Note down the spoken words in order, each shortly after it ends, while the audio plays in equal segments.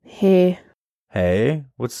Hey. Hey,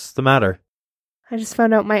 what's the matter? I just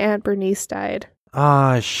found out my Aunt Bernice died.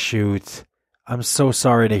 Ah, shoot. I'm so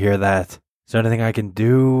sorry to hear that. Is there anything I can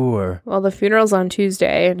do, or? Well, the funeral's on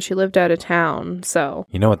Tuesday, and she lived out of town, so...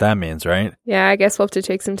 You know what that means, right? Yeah, I guess we'll have to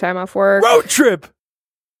take some time off work. Road trip!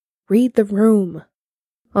 Read the room.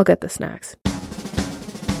 I'll get the snacks.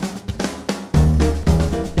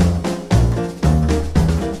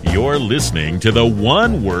 You're listening to the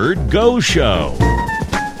One Word Go Show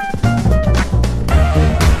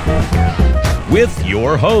with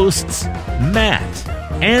your hosts, Matt,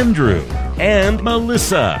 Andrew, and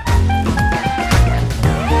Melissa.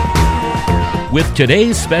 With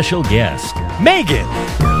today's special guest, Megan!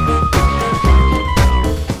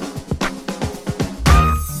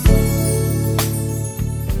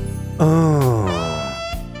 Oh,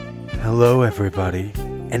 hello everybody,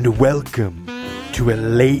 and welcome to a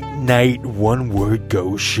late night One Word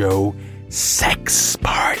Go Show sex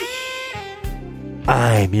party.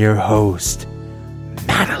 I'm your host,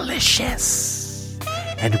 Mattalicious,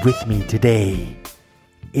 and with me today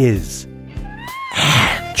is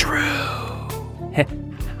Andrew.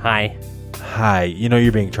 Hi. Hi, you know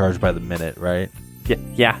you're being charged by the minute, right?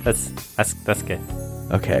 Yeah, that's good.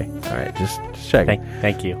 Okay, all right, just check.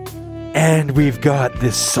 Thank you. And we've got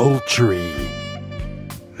this sultry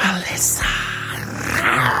Melissa.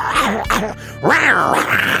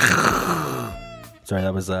 Sorry,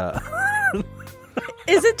 that was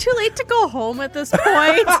Is it too late to go home at this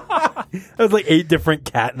point? that was like 8 different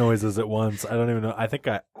cat noises at once. I don't even know. I think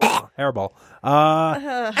hairball.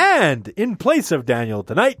 And in place of Daniel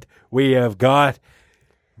tonight, we have got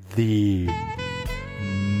the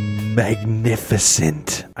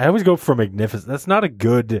magnificent. I always go for magnificent. That's not a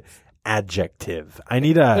good adjective. I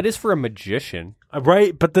need a. It is for a magician.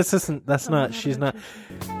 Right, but this isn't. That's not. She's not.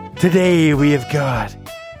 Today we have got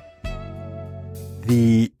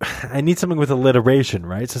the. I need something with alliteration,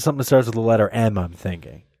 right? So something that starts with the letter M. I'm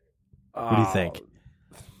thinking. What do you think?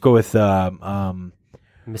 Go with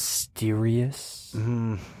mysterious.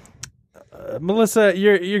 Melissa,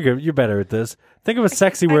 you're good. You're better at this. Think of a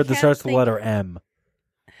sexy word that starts with the letter M.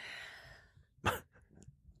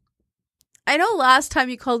 I know last time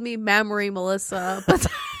you called me Memory Melissa, but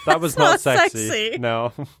That was not sexy.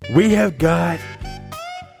 No. We have got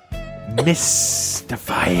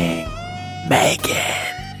mystifying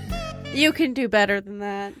Megan. you can do better than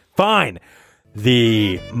that. Fine.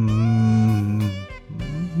 The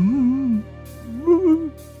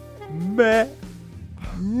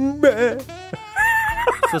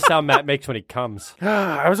It's the sound Matt makes when he comes.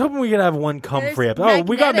 I was hoping we could have one cum-free There's episode. Oh,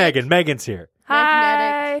 we got magnetic. Megan. Megan's here.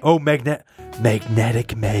 Hi. Oh,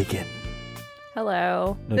 magnetic Megan.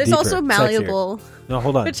 Hello. No, There's deeper, also sexier. malleable, No,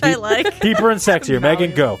 hold on. which I like. Deeper and sexier.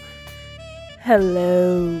 Megan, go.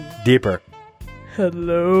 Hello. Deeper.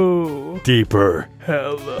 Hello. Deeper.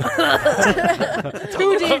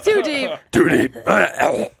 Too deep, too deep. Too deep.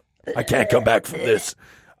 I can't come back from this.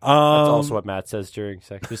 That's also what Matt says during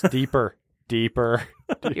sex. Just deeper. Deeper.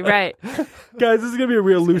 You're right. Guys, this is gonna be a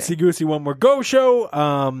real loosey-goosey One More Go show.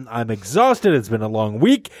 I'm exhausted. It's been a long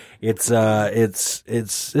week. It's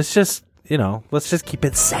just, you know, let's just keep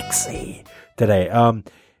it sexy today.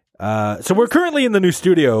 So we're currently in the new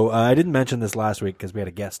studio. I didn't mention this last week because we had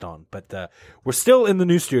a guest on, but we're still in the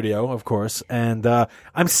new studio, of course, and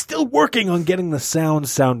I'm still working on getting the sound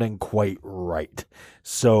sounding quite right.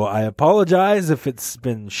 So I apologize if it's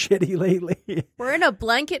been shitty lately. We're in a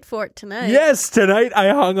blanket fort tonight. Yes, tonight I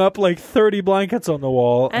hung up like 30 blankets on the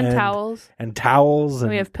wall. And towels. And towels. And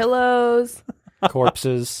We have pillows,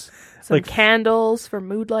 Corpses. some Like- candles for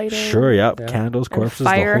mood lighting. Sure, yeah. Yeah. Candles, and corpses.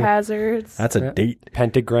 fire the whole- hazards. That's a Yeah. date.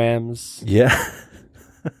 Pentagrams. Yeah.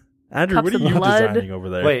 Andrew, Cups what are of you blood. designing over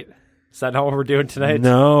there? Wait, is that not what we're doing tonight?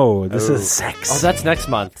 No, this Oh. is sex. Oh, that's next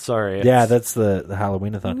month. Sorry. Yeah, that's the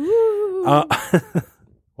Halloween-a-thon.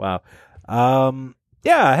 Wow.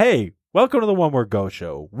 Yeah, hey, welcome to the One Word Go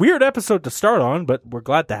Show. Weird episode to start on, but we're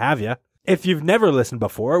glad to have you. If you've never listened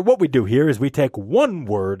before, what we do here is we take one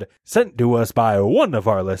word sent to us by one of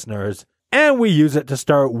our listeners, and we use it to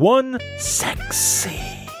start one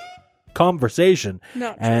sexy conversation.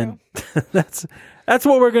 Not true. And that's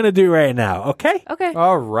what we're going to do right now, okay? Okay.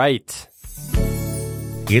 All right.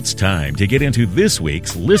 it's time to get into this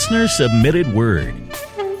week's listener-submitted word.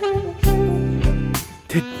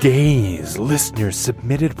 Today's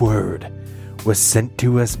listener-submitted word was sent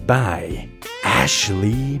to us by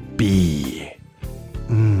Ashley B.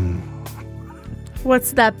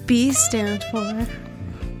 What's that B stand for?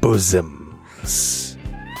 Bosoms.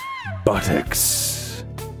 Buttocks.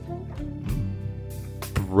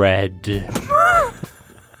 Bread.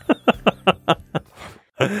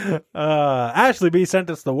 Ashley B sent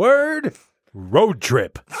us the word road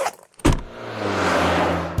trip.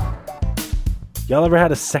 Y'all ever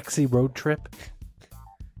had a sexy road trip?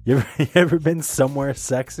 You ever been somewhere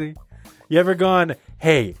sexy? You ever gone,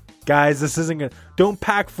 hey, guys, this isn't gonna... Don't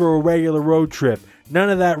pack for a regular road trip. None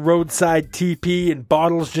of that roadside TP and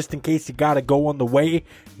bottles just in case you gotta go on the way.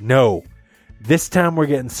 No. This time we're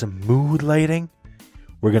getting some mood lighting.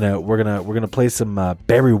 We're gonna play some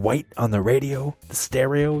Barry White on the radio, the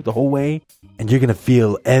stereo, the whole way. And you're gonna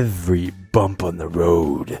feel every bump on the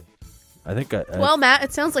road. I think Well, Matt,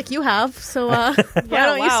 it sounds like you have. So why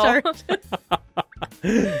don't you start?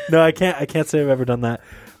 No, I can't say I've ever done that,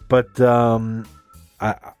 but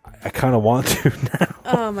I kind of want to now.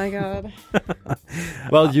 Oh my god!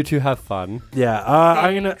 Well, you two have fun. Yeah,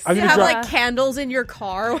 I'm Do gonna you have drop. like candles in your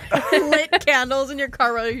car? Lit candles in your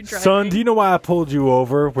car while you're driving? Son, do you know why I pulled you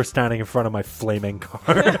over? We're standing in front of my flaming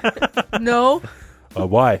car. No,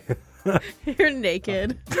 Why? you're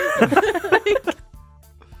naked.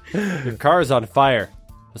 Your car is on fire.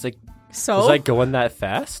 Was I going that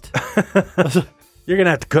fast? You're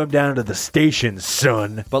gonna have to come down to the station,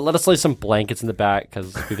 son. But let us lay some blankets in the back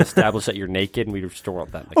because we've established that you're naked and we just don't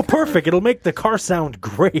want that in the Oh, car. perfect. It'll make the car sound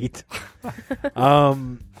great.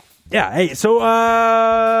 Yeah. Hey, so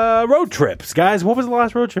road trips, guys. What was the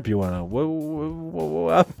last road trip you went on?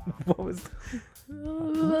 What was?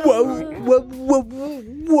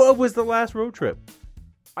 What was the last road trip?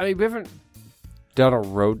 I mean, we haven't done a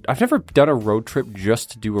road... I've never done a road trip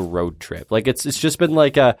just to do a road trip. Like, it's just been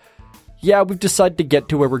like a... Yeah, we've decided to get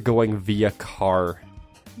to where we're going via car.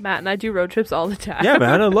 Matt and I do road trips all the time. Yeah,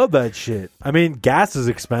 man, I love that shit. I mean, gas is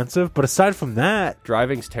expensive, but aside from that,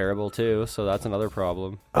 Driving's terrible, too, so that's another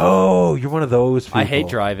problem. oh, you're one of those people. I hate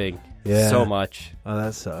driving so much. Oh,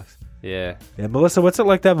 that sucks. Yeah. Yeah, Melissa, what's it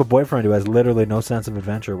like to have a boyfriend who has literally no sense of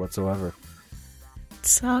adventure whatsoever?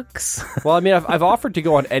 Sucks. Well, I mean, I've offered to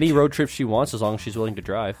go on any road trip she wants as long as she's willing to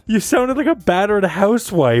drive. You sounded like a battered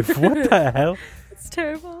housewife. What the hell? It's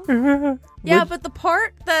terrible. Yeah, but the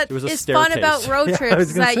part that It was a is fun staircase. about road Yeah, I trips was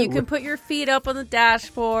is gonna that say, you can put your feet up on the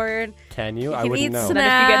dashboard. Can you? I can wouldn't eat know. And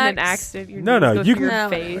then if you get in an Snacks. accident, your No, knees no, go you through can- your No,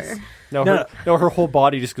 face. whatever. No, her whole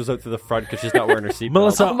body just goes out through the front because she's not wearing her seatbelt.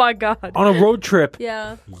 Melissa, Oh my god. on a road trip,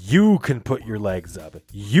 Yeah. you can put your legs up.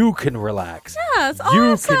 You can relax. Yeah, it's You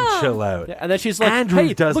awesome. can chill out. Yeah, and then she's like, Andrew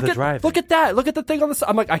hey, does look the at, driving. Look at that. Look at the thing on the side.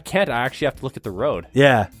 I'm like, I can't. I actually have to look at the road.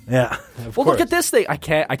 Yeah. Well, look at this thing. I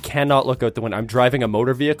cannot look out the window. I'm driving a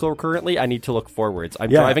motor vehicle currently. I need to look forwards.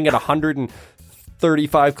 I'm Yeah. driving at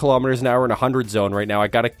 135 kilometers an hour in a 100 zone right now. I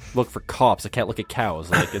got to look for cops. I can't look at cows.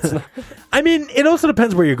 Like, it's not... I mean, it also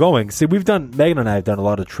depends where you're going. See, Megan and I have done a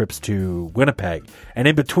lot of trips to Winnipeg, and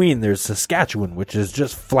in between there's Saskatchewan, which is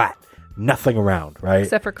just flat, nothing around, right?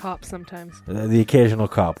 Except for cops sometimes. The occasional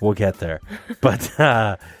cop, we'll get there. But,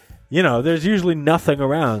 there's usually nothing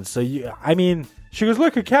around. So, she goes,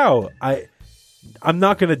 look, a cow. I'm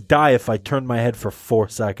not going to die if I turn my head for 4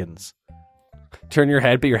 seconds. Turn your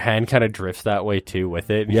head, but your hand kind of drifts that way too with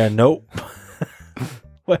it. Yeah, nope.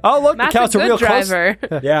 Oh, look, Matt's the cows a are good real driver.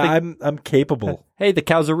 close. Yeah, I'm capable. Hey, the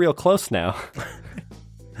cows are real close now.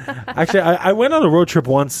 Actually, I went on a road trip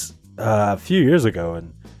once a few years ago,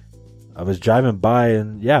 and I was driving by,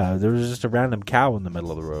 and there was just a random cow in the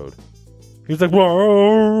middle of the road. He was like,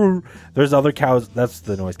 whoa! There's other cows. That's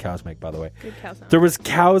the noise cows make, by the way. Good cow sound. There was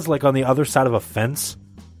cows like on the other side of a fence,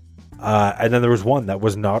 and then there was one that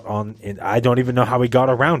was not on. I don't even know how he got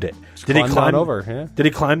around it. Did he Climb climb on over? Yeah. Did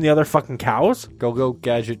he climb the other fucking cows? Go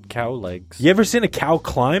gadget cow legs. You ever seen a cow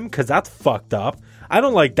climb? Because that's fucked up. I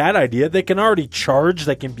don't like that idea. They can already charge.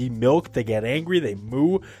 They can be milked. They get angry. They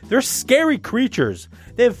moo. They're scary creatures.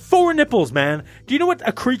 They have 4 nipples, man. Do you know what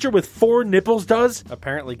a creature with 4 nipples does?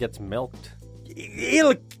 Apparently gets milked.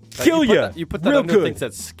 It'll kill you. You put that real under good. things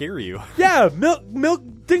that scare you. Yeah, milk.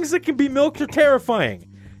 Things that can be milked are terrifying.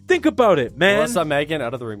 Think about it, man. Melissa, Megan,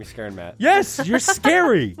 out of the room. You're scaring Matt. Yes, you're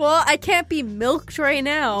scary. Well, I can't be milked right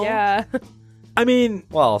now. Yeah. I mean,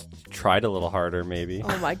 Well, tried a little harder, maybe.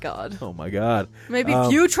 Oh my god. oh my god. Maybe if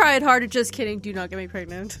you try it harder. Just kidding. Do not get me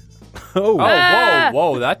pregnant. Oh, Oh,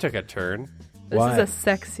 whoa, that took a turn. This Why? is a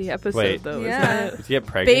sexy episode, Wait. though, Yeah. isn't it? To get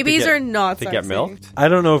pregnant. Babies are not to sexy. get milked. I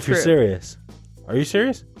don't know if you're True. serious. Are you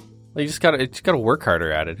serious? Well, you just gotta work harder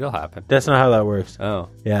at it. It'll happen. That's not how that works. Oh,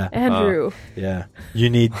 Yeah, Andrew, yeah. You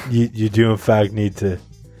do in fact need to,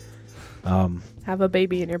 have a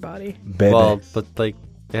baby in your body. baby. well, but like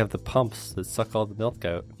they have the pumps that suck all the milk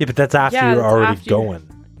out. Yeah, but that's after Yeah, you're that's already after you're- going.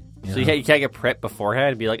 So you can't get prepped beforehand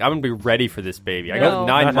and be like, I'm gonna be ready for this baby. I No. got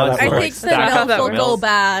 9 Not how months. that I to works. think stack That's how the up that milk some will go milk.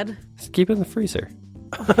 bad. Just keep it in the freezer.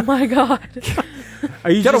 Oh my god.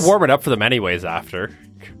 Are you You gotta just- warm it up for them anyways after.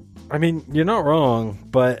 I mean, you're not wrong,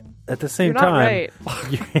 but at the same You're not time,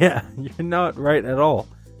 yeah, you're not right at all.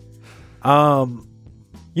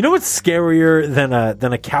 You know what's scarier than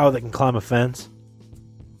a cow that can climb a fence?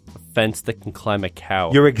 Fence that can climb a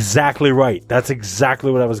cow. You're exactly right. That's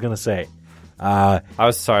exactly what I was going to say. I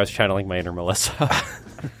was channeling my inner Melissa.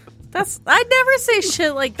 I never say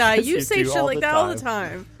shit like that. Yes, You you say do shit all like the that all the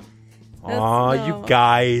time. time. Aw, no. you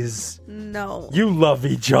guys. No. You love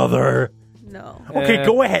each other. No. Okay,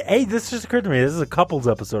 go ahead. Hey, this just occurred to me. This is a couples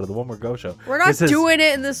episode of the One More Go Show. We're not This is- doing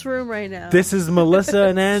it in this room right now. This is Melissa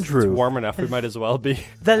and Andrew. Warm enough, we might as well be.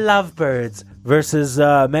 The Lovebirds versus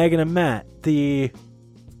Megan and Matt. We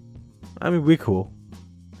cool.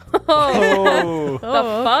 Oh. The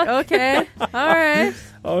fuck? Okay. All right.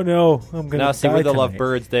 Oh no, I'm gonna Now see, die we're the tonight.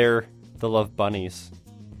 Lovebirds, they're the Love Bunnies.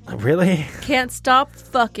 Really? Can't stop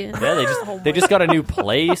fucking. Yeah, they just got a new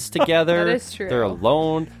place together. That is true. They're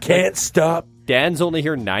alone. Can't stop. Dan's only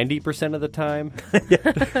here 90% of the time.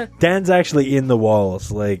 Dan's actually in the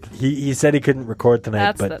walls. Like he said he couldn't record tonight,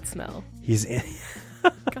 That's but that smell. he's in.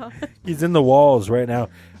 He's in the walls right now.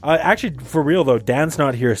 Actually, for real though, Dan's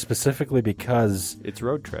not here specifically because It's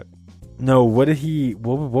road trip. no. What did he?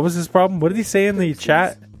 What was his problem? What did he say in the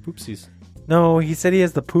chat? Oopsies. No, he said he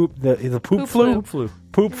has the poop Poop flu. flu.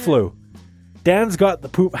 Poop flu. Dan's got the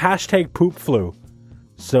poop #poop flu.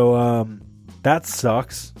 So that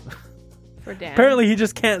sucks. For Dan. Apparently he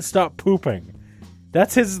just can't stop pooping.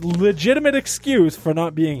 That's his legitimate excuse for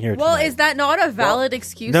not being here Well, tonight. is that not a valid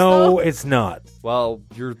excuse? No, though? it's not. Well,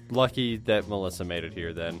 you're lucky that Melissa made it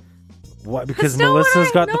here then. What? Because no one Melissa's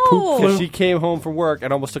I got the know. poop flu. She came home from work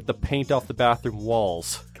and almost took the paint off the bathroom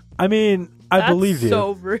walls. I mean, I That's believe you.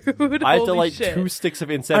 so rude. I had to Holy light shit. 2 sticks of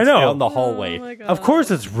incense I know. down the hallway. Oh my God. Of course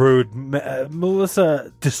it's rude.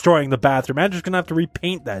 Melissa destroying the bathroom. Andrew's going to have to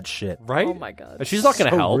repaint that shit. Right? Oh my God. And she's not going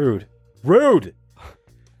to So help. Rude. Rude.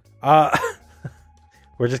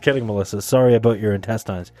 We're just kidding, Melissa. Sorry about your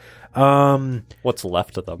intestines. What's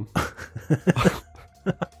left of them?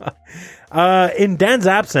 In Dan's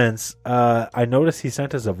absence, I noticed he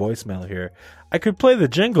sent us a voicemail here. I could play the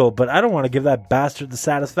jingle, but I don't want to give that bastard the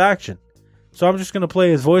satisfaction. So I'm just going to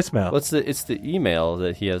play his voicemail. It's the email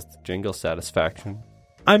that he has the jingle satisfaction.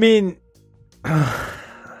 I mean, I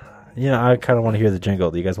kind of want to hear the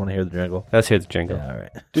jingle. Do you guys want to hear the jingle? Let's hear the jingle. Yeah, all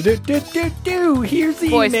right. Here's the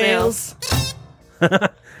Voicemails.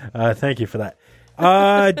 Thank you for that.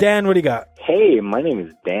 Dan, what do you got? Hey, my name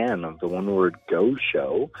is Dan of the One Word Go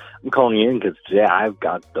Show. I'm calling you in because today I've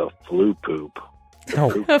got the flu poop.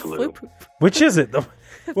 Oh, Poop Flu poop. which is it? Poop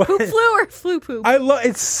flu or flu poop? I love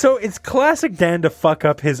it's classic Dan to fuck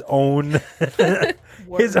up his own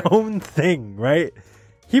thing, right?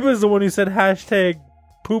 He was the one who said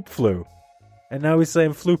 #poop flu, and now he's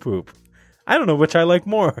saying flu poop. I don't know which I like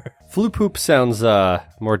more. Flu poop sounds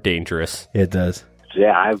more dangerous. It does. Today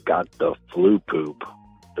I've got the flu poop.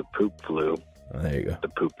 The poop flu. Oh, there you go. The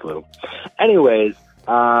poop flu. Anyways,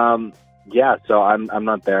 yeah, so I'm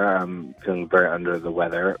not there. I'm feeling very under the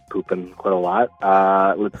weather, pooping quite a lot.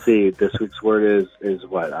 Let's see. This week's word is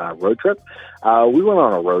what? Road trip. We went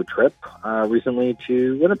on a road trip recently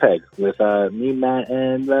to Winnipeg with me, Matt,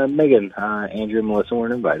 and Megan. Andrew and Melissa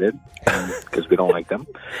weren't invited because we don't like them.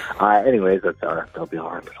 Anyways, that'll be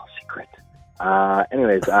our little secret.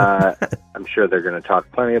 Anyways, I'm sure they're going to talk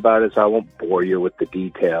plenty about it, so I won't bore you with the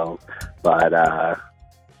details. But I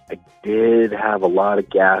did have a lot of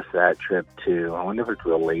gas that trip, too. I wonder if it's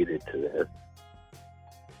related to this.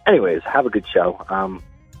 Anyways, have a good show.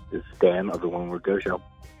 This is Dan of the One Word Go Show.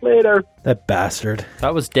 Later. That bastard.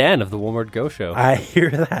 That was Dan of the One Word Go Show. I hear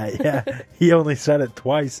that. Yeah, he only said it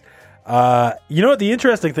twice. You know what the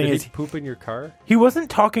interesting thing Did is? he poop in your car? He wasn't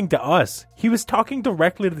talking to us. He was talking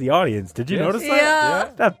directly to the audience. Did you Yes. notice that? Yeah.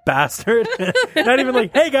 That bastard. Not even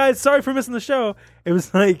like, hey guys, sorry for missing the show. It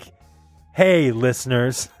was like, hey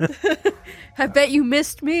listeners, I bet you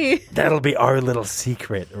missed me. that'll be our little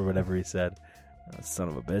secret or whatever he said. Oh, son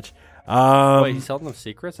of a bitch. Wait, he's telling them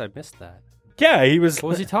secrets? I missed that. Yeah, he was. What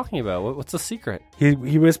was he talking about? What's the secret? He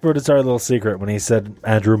whispered it's our little secret when he said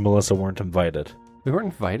Andrew and Melissa weren't invited. We weren't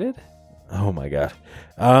invited? Oh my god.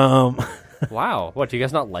 Wow. What, do you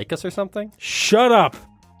guys not like us or something? Shut up,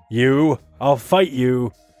 you. I'll fight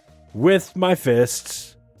you with my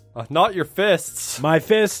fists. Not your fists. My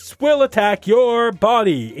fists will attack your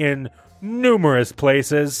body in numerous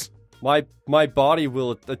places. My body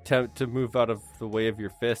will attempt to move out of the way of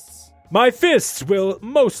your fists. My fists will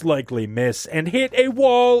most likely miss and hit a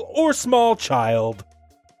wall or small child.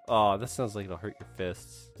 Oh, that sounds like it'll hurt your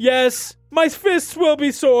fists. Yes, my fists will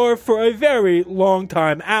be sore for a very long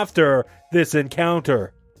time after this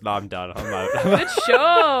encounter. No, I'm done. I'm out. Good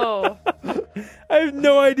show. I have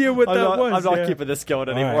no idea what that was. I'm not yeah. keeping this going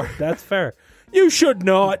All anymore. right, that's fair. You should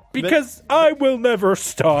not, because I will never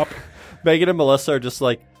stop. Megan and Melissa are just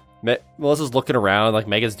like, Melissa's looking around, like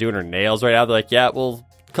Megan's doing her nails right now. They're like, yeah, well,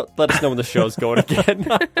 let us know when the show's going again.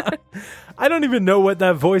 I don't even know what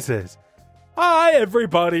that voice is. Hi,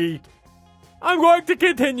 everybody. I'm going to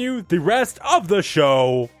continue the rest of the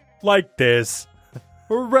show like this.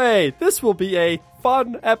 Hooray! This will be a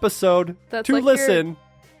fun episode That's to like listen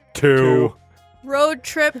To Road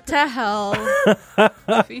trip to hell.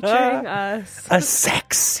 Featuring us. a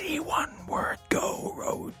sexy one-word go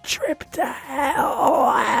road trip to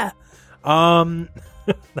hell.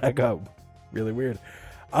 That got really weird.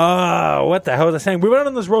 What the hell was I saying? We went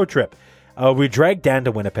on this road trip. We dragged Dan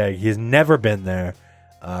to Winnipeg. He's never been there.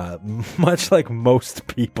 Much like most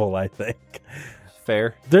people, I think.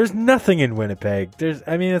 Fair. There's nothing in Winnipeg.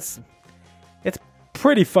 It's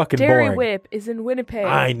pretty fucking Dairy boring. Whip is in Winnipeg.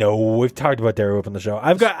 I know. We've talked about Dairy Whip on the show.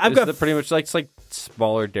 I've got It's pretty much like, it's like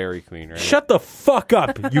smaller Dairy Queen, right? Shut the fuck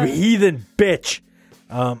up, you heathen bitch.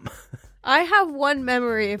 I have one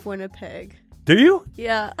memory of Winnipeg. Do you?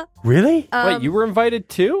 Yeah. Really? Wait, you were invited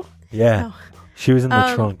too? Yeah. She was in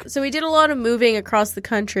the trunk. So we did a lot of moving across the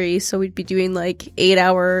country. So we'd be doing like 8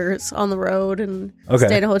 hours on the road and Okay.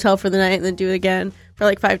 stay in a hotel for the night and then do it again for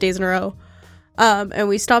like 5 days in a row. And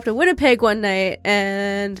we stopped in Winnipeg one night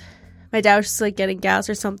and my dad was just like getting gas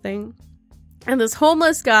or something. And this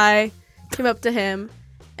homeless guy came up to him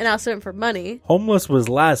and asked him for money. Homeless was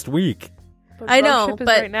last week. But I road know, trip is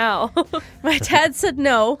but- right now. My dad said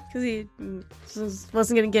no because he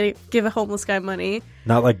wasn't going to give a homeless guy money.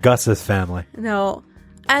 Not like Gus's family. No.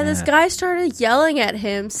 And this Yeah. guy started yelling at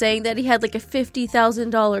him, saying that he had like a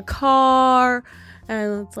 $50,000 car,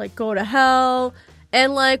 and it's like, go to hell.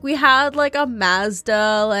 And like we had like a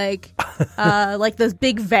Mazda, like those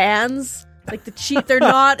big vans, like the cheap. They're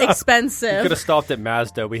not Could expensive. have stopped at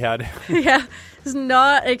Mazda. We had. Yeah, it's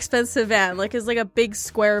not an expensive van. Like it's like a big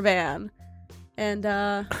square van, and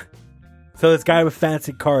So this guy with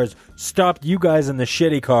fancy cars stopped you guys in the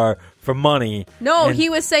shitty car for money. no, And- he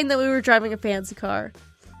was saying that we were driving a fancy car.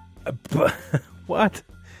 What?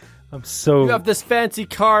 I'm so... You have this fancy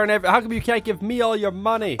car, and how come you can't give me all your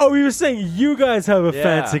money? Oh, he was saying you guys have a Yeah.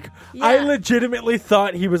 fancy... Yeah. I legitimately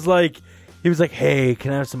thought he was like, hey,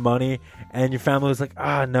 can I have some money? And your family was like,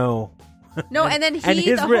 no. No, and then And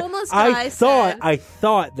the homeless guy said, I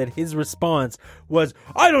thought that his response was,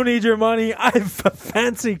 I don't need your money. I have a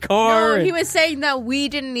fancy car. no, he And- was saying that we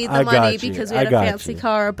didn't need the I money got you. because we I had a got fancy you.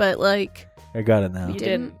 car, but like I got it now. You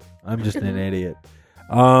didn't. I'm just an idiot.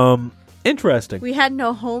 Interesting. we had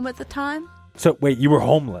no home at the time. So, wait, you were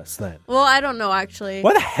homeless then? Well, I don't know actually.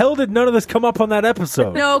 Why the hell did none of this come up on that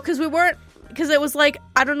episode? No, because we weren't. Because it was like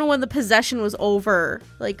I don't know when the possession was over,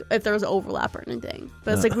 like if there was overlap or anything.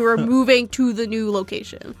 But it's like we were moving to the new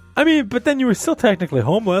location. I mean, but then you were still technically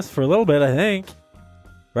homeless for a little bit, I think.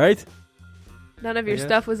 Right? None of your Yeah.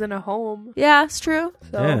 stuff was in a home. Yeah, it's true.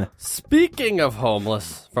 So Yeah. Speaking of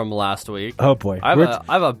homeless from last week, Oh, boy. I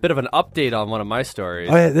have a bit of an update on one of my stories.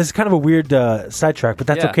 Oh, yeah, this is kind of a weird sidetrack, but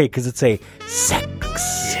that's Yeah. okay because it's a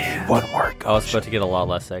sex. One word. Oh, it's about to get a lot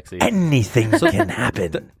less sexy. Anything can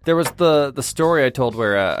happen. There was the story I told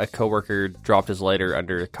where a coworker dropped his lighter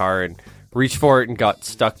under a car and reached for it and got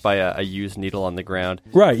stuck by a used needle on the ground.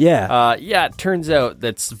 Right, yeah. Yeah, it turns out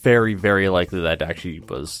that's very, very likely that actually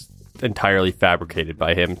was entirely fabricated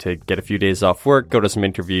by him to get a few days off work, go to some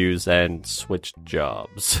interviews, and switch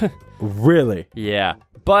jobs. Really? Yeah.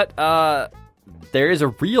 But there is a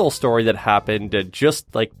real story that happened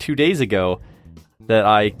just like 2 days ago that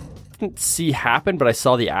I didn't see happen, but I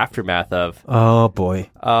saw the aftermath of. Oh, boy.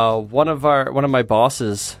 One of my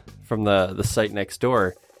bosses from the site next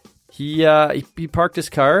door, he parked his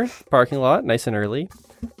car parking lot nice and early,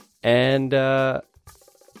 and there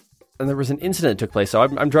was an incident that took place. So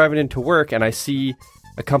I'm driving into work and I see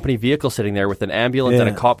a company vehicle sitting there with an ambulance and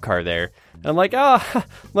a Yeah. cop car there. And I'm like, oh,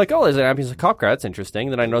 there's an ambulance and a cop car. That's interesting.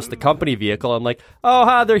 Then I notice the company vehicle. I'm like,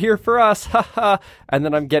 oh, they're here for us. Ha ha. And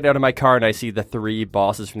then I'm getting out of my car and I see the three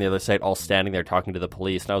bosses from the other site all standing there talking to the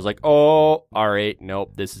police. And I was like, oh, all right,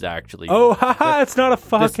 nope, this is actually. Oh, haha, it's not a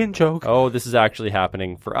fucking joke. Oh, this is actually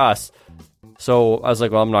happening for us. So I was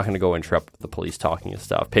like, well, I'm not going to go interrupt the police talking and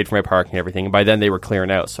stuff. Paid for my parking and everything. And by then they were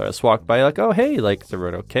clearing out. So I just walked by like, oh, hey, like, is the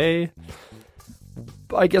road okay?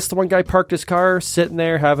 I guess the one guy parked his car, sitting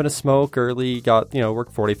there having a smoke early,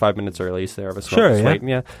 worked 45 minutes early, so they have a smoke. Sure, just yeah. waiting,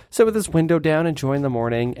 yeah. Sit with his window down, enjoying the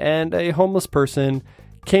morning, and a homeless person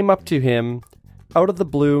came up to him out of the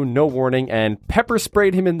blue, no warning, and pepper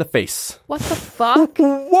sprayed him in the face. what the fuck?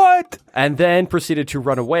 What? And then proceeded to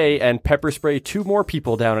run away and pepper spray two more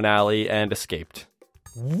people down an alley and escaped.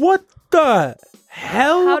 What the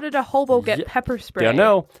hell? How did a hobo get Yeah, pepper spray? Don't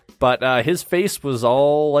know. But his face was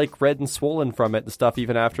all like red and swollen from it and stuff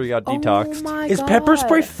even after he got detoxed. Oh my Is God. pepper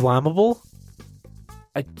spray flammable?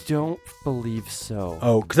 I don't believe so.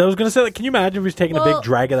 Oh, because I was going to say, like, can you imagine if he was taking a Well- big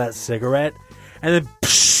drag of that cigarette and then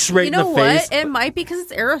psh, right You know in the face? what? It might be because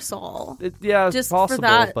it's aerosol. Yeah, it's Just for possible,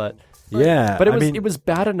 that. but Yeah. But I mean, it was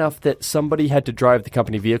bad enough that somebody had to drive the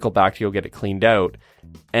company vehicle back to go get it cleaned out,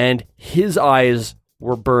 and his eyes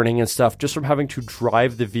were burning and stuff just from having to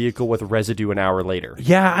drive the vehicle with residue an hour later.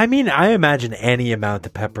 yeah, I mean, I imagine any amount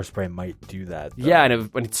of pepper spray might do that. though. Yeah,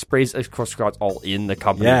 and when it sprays, of course, it's all in the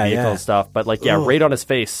company Yeah, vehicle yeah. and stuff. But like, yeah, Ugh. right on his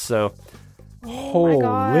face. So Holy.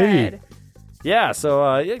 God. yeah, so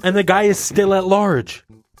And the guy is still at large.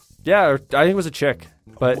 yeah, I think it was a chick,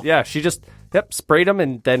 but yeah, she just sprayed him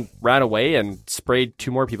and then ran away and sprayed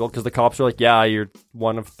 2 more people because the cops were like, "Yeah, you're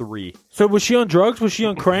one of 3." So was she on drugs? Was she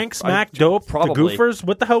on crank, smack, dope, probably. the goofers?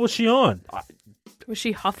 What the hell was she on? Was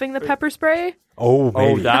she huffing the pepper spray? Oh, Oh,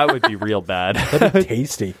 maybe. that would be real bad. That'd be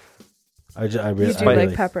tasty. I really, You do I really,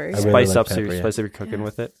 like peppers. I really Spice like up, pepper, spice up your cooking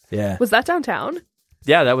with it. Yeah. Was that downtown?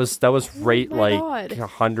 Yeah, that was right my like God.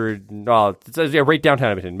 100. Oh, yeah, right downtown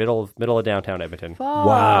Edmonton, middle of downtown Edmonton, Fuck.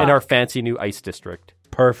 Wow. in our fancy new ice district.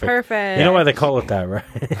 Perfect. Perfect. You know why they call it that, right?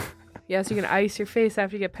 Yes, you can ice your face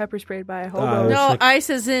after you get pepper sprayed by a hobo. Oh, it's No, like- ice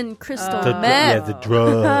is in crystal The, meth. yeah, the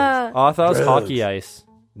drugs. Oh, I thought it was Drugs. hockey ice.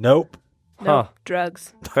 Nope. No, Huh.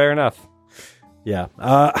 drugs. Fair enough. Yeah.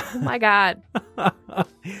 Oh my God.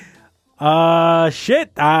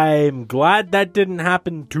 Shit. I'm glad that didn't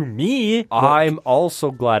happen to me. I'm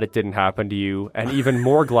also glad it didn't happen to you, and even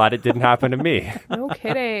more glad it didn't happen to me. No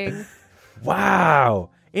kidding. Wow.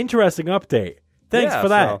 Interesting update. Thanks Yeah, for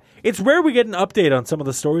that. so- It's rare we get an update on some of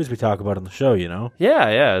the stories we talk about on the show, you know?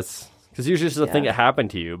 Yeah, it's because usually it's a thing Yeah. that happened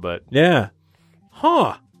to you, but Yeah.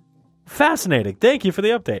 Huh. Fascinating. Thank you for the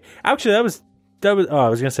update. Actually, that was oh, I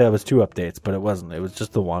was going to say that was 2 updates, but it wasn't. It was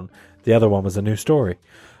just the one. The other one was a new story.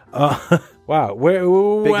 Wow.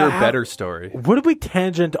 bigger, how- better story. What did we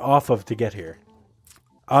tangent off of to get here?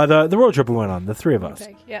 The road trip we went on, the 3 of us.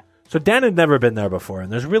 Okay, yeah. So Dan had never been there before,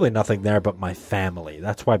 and there's really nothing there but my family.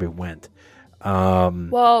 That's why we went.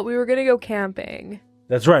 Well, we were going to go camping.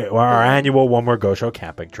 That's right. Our annual One More Go Show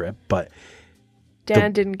camping trip, but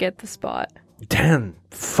Dan didn't get the spot. Dan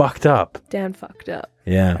fucked up. Dan fucked up.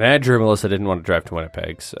 Yeah. And Andrew and Melissa didn't want to drive to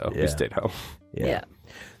Winnipeg, so Yeah. we stayed home. Yeah.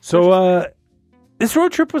 So this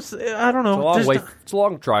road trip was I don't know. It's a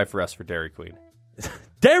long drive for us for Dairy Queen.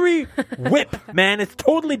 Dairy Whip, man, it's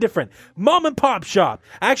totally different. Mom and pop shop.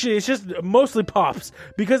 Actually, it's just mostly pops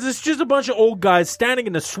because it's just a bunch of old guys standing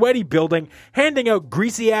in a sweaty building handing out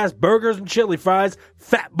greasy ass burgers and chili fries.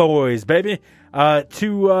 Fat boys, baby.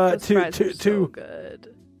 Those fries are so good.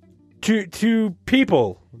 To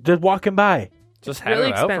people just walking by. Just hand Really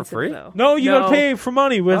it out for expensive, free. though. No, you gotta pay for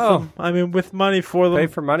money with Oh. them. I mean, with money for them. Pay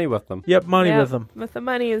for money with them. Yep, money Yeah, with them. With the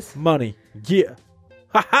monies. Money. Yeah.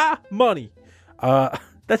 Haha, money.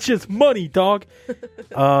 That's just money, dog.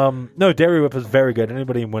 No, Dairy Whip is very good.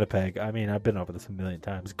 Anybody in Winnipeg? I mean, I've been over this a million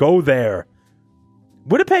times. Go there.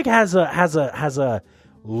 Winnipeg has a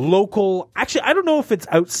local. Actually, I don't know if it's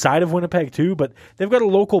outside of Winnipeg too, but they've got a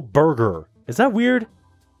local burger. Is that weird?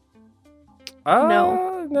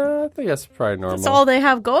 No, I think that's probably normal. That's all they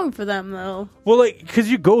have going for them, though. Well, like, because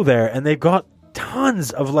you go there and they've got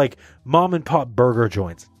tons of like mom and pop burger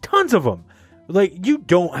joints, tons of them. Like, you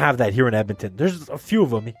don't have that here in Edmonton. There's a few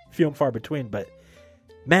of them, few and far between. But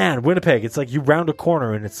man, Winnipeg, it's like you round a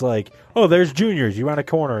corner and it's like, oh, there's Juniors. You round a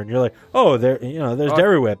corner and you're like, oh, there's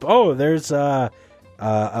Dairy Whip. Oh, there's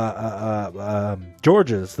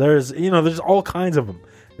George's. There's all kinds of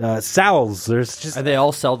them. Sal's. There's just And they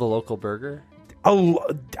all sell the local burger.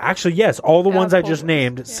 actually yes, all the Yeah, ones I Pole just Boys.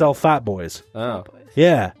 named Yeah. sell Fat Boys. Oh,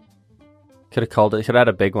 Yeah. could have had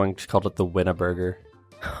a big one. Just called it the Winnaburger.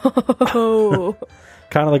 Oh.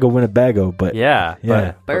 Kind of like a Winnebago, but Yeah,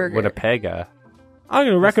 Yeah. but Burger. Winnipeg. I'm going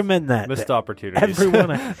to recommend that. Missed to opportunities.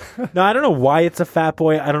 everyone. No, I don't know why it's a Fat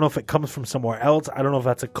Boy. I don't know if it comes from somewhere else. I don't know if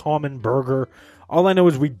that's a common burger. All I know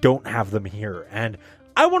is we don't have them here. And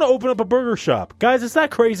I want to open up a burger shop. Guys, is that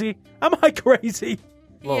crazy? Am I crazy?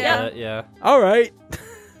 A little Yeah. bit, yeah. All right.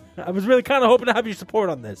 I was really kind of hoping to have your support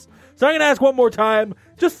on this. So I'm going to ask one more time,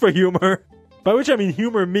 just for humor. By which I mean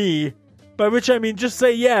humor me. By which I mean just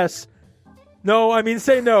say yes. No, I mean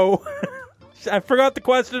say no. I forgot the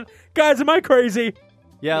question. Guys, am I crazy?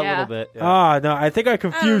 Yeah, a Yeah. little bit. Yeah. Ah, no, I think I I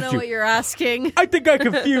don't confused know you. what you're asking. I think I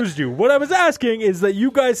confused you. What I was asking is that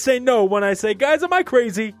you guys say no when I say, guys, am I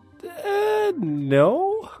crazy?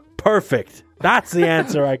 No. Perfect. That's the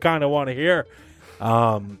answer I kind of want to hear.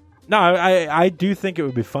 No, I do think it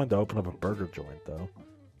would be fun to open up a burger joint, though.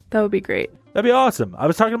 That would be great. That'd be awesome. I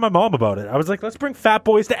was talking to my mom about it. I was like, let's bring Fat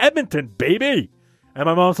Boys to Edmonton, baby. And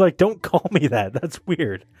my mom's like, don't call me that. That's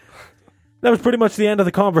weird. That was pretty much the end of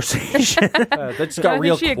the conversation. That just I got think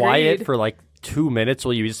real she quiet agreed. for like 2 minutes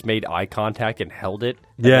while you just made eye contact and held it.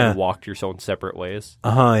 And Yeah. then walked your own separate ways.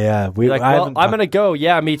 Yeah. You're like, well, I'm going to go.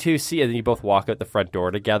 Yeah, me too. See, and then you both walk out the front door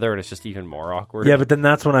together, and it's just even more awkward. Yeah, but then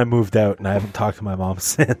that's when I moved out, and I haven't talked to my mom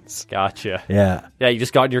since. Gotcha. Yeah. Yeah, you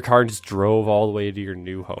just got in your car and just drove all the way to your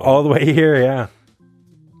new home. All the way here, yeah.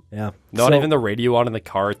 Yeah. Not So- even the radio on in the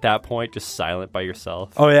car at that point, just silent by yourself.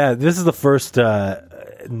 Oh, yeah. This is the first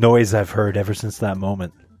noise I've heard ever since that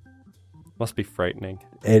moment. Must be frightening.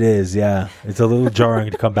 It is, yeah. It's a little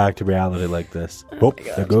jarring to come back to reality like this. Oh,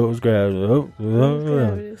 there goes gravity.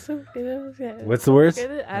 What's the words?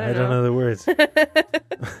 I don't know the words.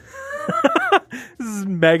 This is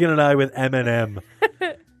Megan and I with Eminem.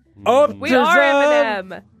 Oh, We are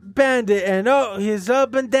Eminem. Bandit, and oh, he's a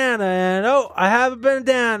bandana, and oh, I have a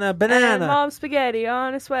bandana, And banana. mom's spaghetti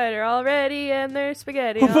on a sweater already, and there's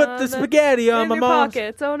spaghetti Who on put the spaghetti on in my your mom's?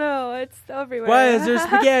 pockets. Oh no, it's everywhere. Why is there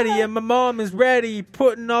spaghetti? And my mom is ready,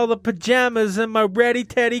 putting all the pajamas in my ready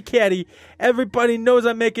teddy kitty. Everybody knows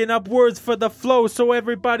I'm making up words for the flow, so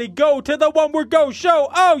everybody go to the One Word Go show.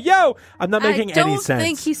 Oh, yo! I'm not making I don't any sense.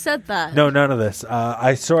 think he said that. No, none of this.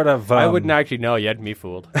 I sort of. I wouldn't actually know. You had me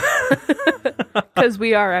fooled. Because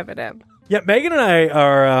we are Eminem. Yeah, Megan and I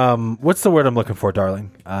are. What's the word I'm looking for,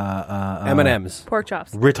 darling? M&M's. Pork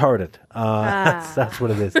chops. Retarded. That's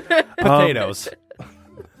what it is. Potatoes.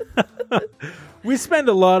 We spend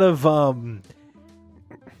a lot of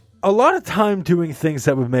time doing things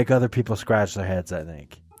that would make other people scratch their heads, I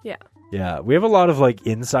think. Yeah. Yeah, we have a lot of like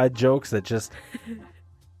inside jokes that just.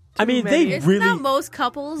 I mean, many. they Isn't really. that most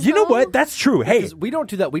couples? You know though? what? That's true. Hey, We don't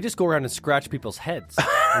do that. We just go around and scratch people's heads.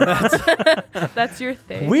 That's your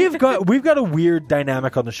thing. we've got a weird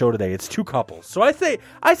dynamic on the show today. It's two couples, so I say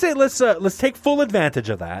let's take full advantage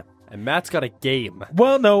of that. And Matt's got a game.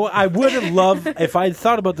 Well, no, I would have loved if I'd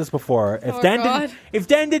thought about this before. If Oh, Dan God.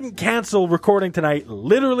 didn't cancel recording tonight,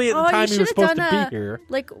 literally at the time he was supposed to be here.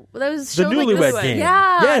 Like that was The show, Newlywed like, Game.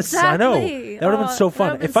 Yeah, Yes, I know. exactly. That would have been so fun.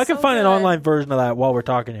 that'd If I been can so find an good. online version of that while we're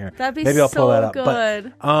talking here, That'd be maybe I'll pull so that up.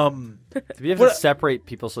 good. But We have What- to separate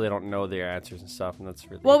people so they don't know their answers and stuff, and that's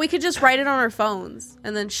really... Well, we could just write it on our phones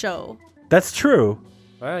and then show. that's true.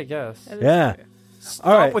 Well, I guess. Yeah. Stop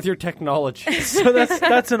All right. with your technology. So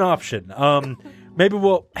that's an option. Maybe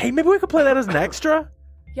we could play that as an extra.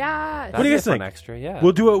 Yeah. What do you guys That'd be a fun think? Extra, yeah.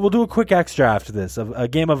 We'll do a quick extra after this, a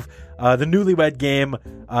game of the Newlywed Game,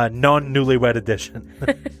 non-Newlywed edition,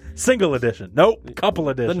 single edition. Nope, couple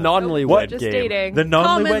the edition. non-newlywed We're just game. dating. The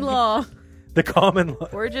non-newlywed, Common law. the common law,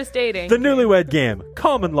 We're just dating. the Newlywed Game,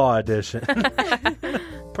 common law edition.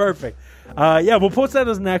 Perfect. Yeah, we'll post that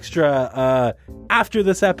as an extra after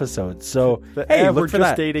this episode. So hey, we're look for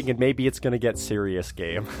just that. dating, and maybe it's going to get serious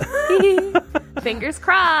game. Fingers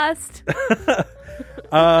crossed.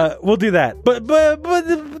 We'll do that. But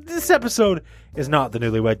this episode is not the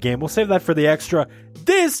Newlywed Game. We'll save that for the extra.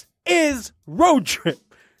 This is Road Trip.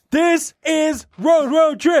 This is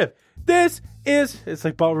Road Trip. It's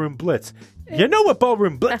like Ballroom Blitz. You know what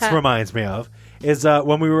Ballroom Blitz reminds me of is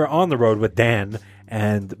when we were on the road with Dan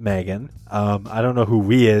and Megan. I don't know who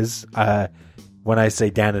we is when I say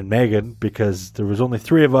Dan and Megan because there was only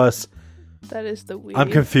three of us. That is the weed. I'm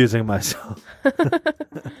confusing myself.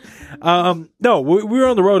 No, we were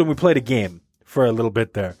on the road and we played a game for a little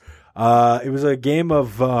bit there. It was a game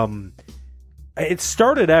of. It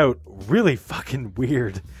started out really fucking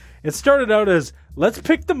weird. It started out as let's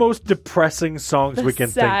pick the most depressing songs the we can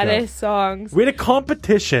saddest think of. songs. We had a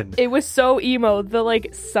competition. It was so emo. The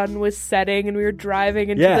sun was setting and we were driving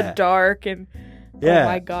into Yeah. the dark and Yeah. oh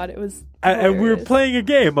my god, it was And we were hilarious. playing a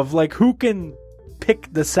game of like who can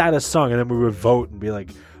pick the saddest song, and then we would vote and be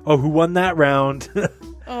like, "Oh, who won that round?"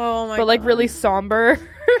 Oh my! but God. really somber.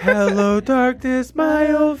 Hello, darkness,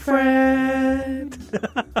 my old friend.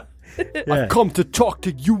 Yeah. Come to talk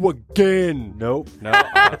to you again. Nope. No.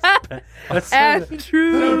 That sounded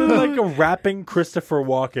Andrew. like a rapping Christopher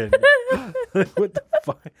Walken. What the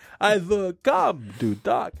fuck? I look come to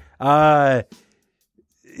talk. That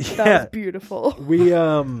Yeah. was beautiful. We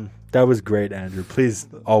that was great, Andrew. Please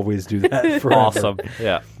always do that for Awesome.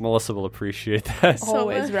 Yeah. Melissa will appreciate that. So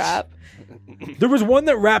Always much. rap. There was one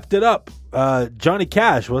that wrapped it up. Johnny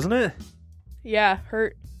Cash, wasn't it? Yeah,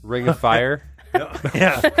 hurt. Ring of Fire.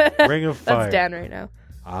 Yeah. Ring of Fire. That's Dan right now.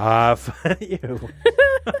 You.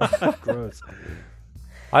 Gross.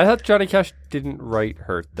 I thought Johnny Cash didn't write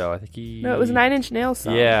Hurt, though. I think he... No, it was a 9 Inch Nails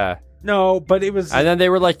song. Yeah. No, but it was And then they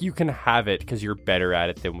were like, you can have it because you're better at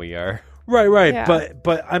it than we are. Right. Yeah.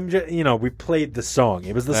 But I'm just, we played the song.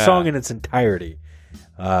 It was the song in its entirety.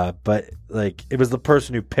 But like it was the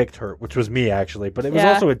person who picked her, which was me actually. But it was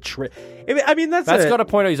also a trick. I mean, that's got to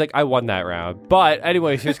point out. He's like, I won that round. But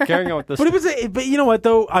anyway, he was carrying on with this. But it was. But you know what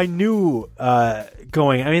though? I knew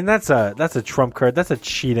going. I mean, that's a trump card. That's a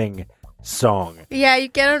cheating song. Yeah, you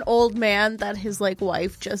get an old man that his like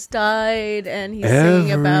wife just died, and he's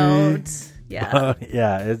singing about It's yeah.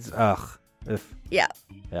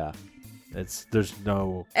 There's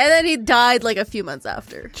no. And then he died like a few months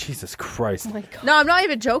after. Jesus Christ. Oh my God. No, I'm not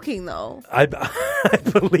even joking though. I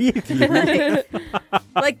believe you.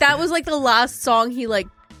 Like that was like the last song he like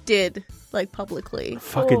did like publicly.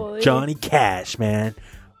 Fucking Holy. Johnny Cash, man.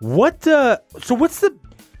 What? So what's the?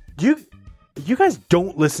 You guys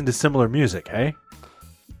don't listen to similar music, hey?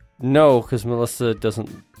 No, because Melissa doesn't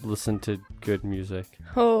listen to good music.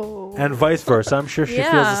 Oh. And vice versa. I'm sure she feels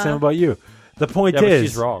the Yeah. same about you. The point Yeah, but is,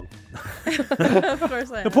 she's wrong. Of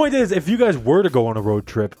course I the point is, if you guys were to go on a road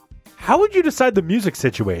trip, how would you decide the music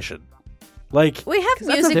situation? Like, We have 'Cause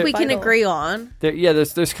that's music a we can vital. agree on.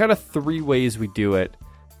 There's kind of three ways we do it.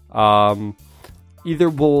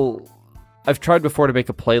 Either I've tried before to make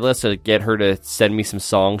a playlist to get her to send me some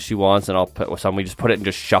songs she wants, and I'll put some. We just put it and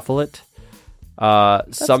just shuffle it.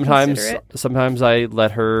 Sometimes considerate. I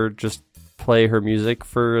let her just play her music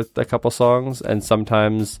for a couple songs, and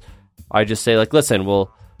sometimes I just say like, listen, we'll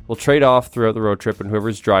trade off throughout the road trip, and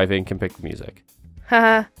whoever's driving can pick the music.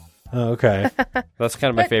 Haha. okay, That's kind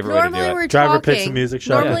of my But favorite way to do normally it. we're Driver talking. picks the music,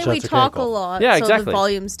 shotgun Normally we shots, okay, talk cool. a lot. Yeah, So exactly. the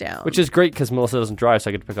volume's down. Which is great because Melissa doesn't drive, so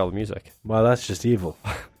I get to pick all the music. well, that's just evil.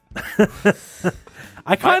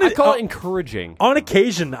 I kind I of call it encouraging. on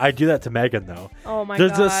occasion I do that to Megan though. Oh my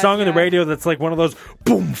There's God. a song on the yeah. radio that's like one of those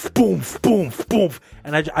boom, boom, boom, boom,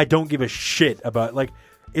 and I don't give a shit about like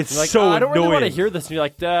it's You're like, so I don't really annoying. want to hear this. And you're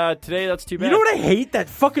like, today that's too bad. You know what I hate? That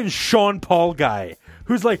fucking Sean Paul guy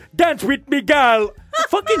who's like, dance with me, gal.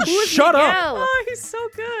 Fucking shut up. Miguel? Oh, he's so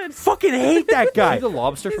good. Fucking hate that guy. the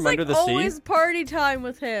lobster He's from like under the always sea? party time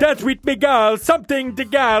with him. Dance with me, gal. Something to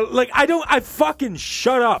gal. Like, I fucking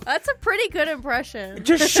shut up. That's a pretty good impression.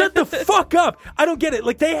 Just shut the fuck up. I don't get it.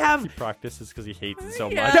 Like, they have Practices because he hates it so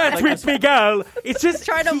Yeah. much. dance Like, with me, gal. It's just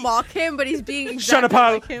Trying to mock him, but he's being shut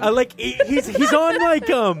exactly up, pal. like him. Like, he's on like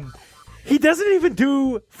he doesn't even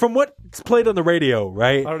do from what's played on the radio,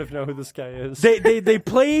 right? I don't even know who this guy is. They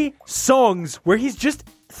play songs where he's just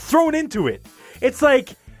thrown into it. It's like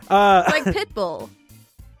like Pitbull.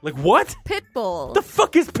 like what? Pitbull. The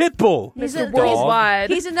fuck is Pitbull? He's Mr. a-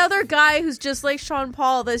 Worldwide. He's another guy who's just like Sean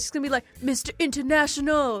Paul. That's just gonna be like Mr.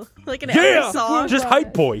 International, like in Yeah, every song. just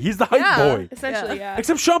hype boy. He's the hype Yeah. boy. Essentially, yeah.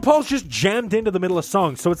 Except Sean Paul's just jammed into the middle of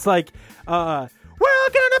songs, so it's like, we're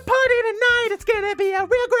gonna party tonight. It's gonna be a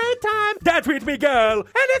real great time. Dance with me, girl, and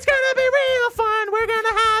it's gonna be real fun. We're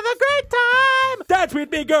gonna have a great time. Dance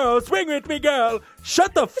with me, girl. Swing with me, girl.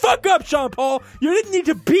 Shut the fuck up, Sean Paul. You didn't need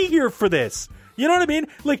to be here for this. You know what I mean?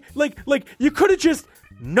 Like you could have just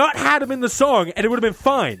not had him in the song, and it would have been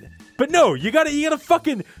fine. But no, you gotta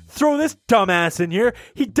fucking throw this dumbass in here.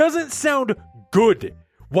 He doesn't sound good.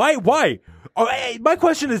 Why? Oh, hey, my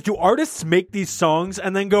question is, do artists make these songs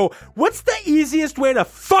and then go, what's the easiest way to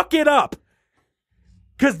fuck it up?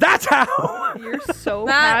 Because that's how. You're so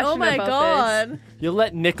Matt, passionate oh my about god. You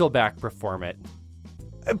let Nickelback perform it.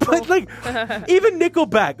 But like, even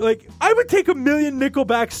Nickelback, like, I would take 1,000,000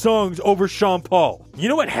 Nickelback songs over Sean Paul. You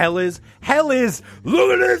know what hell is? Hell is,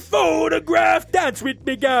 look at this photograph, dance with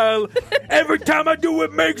me, girl. Every time I do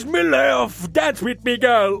it makes me laugh, dance with me,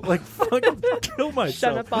 girl. Like, fucking kill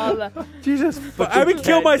myself. Shut Jesus, but I would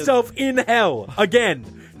kill myself in hell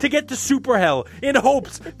again to get to super hell in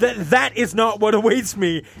hopes that is not what awaits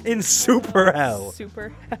me in super hell.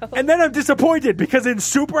 Super hell. And then I'm disappointed because in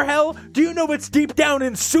super hell, do you know what's deep down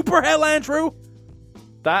in super hell, Andrew?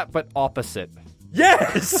 That, but opposite.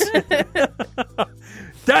 Yes.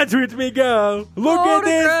 Dance with me, girl. Look at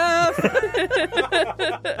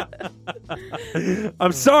this.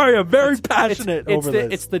 I'm sorry. I'm very passionate over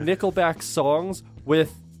this. It's the Nickelback songs with,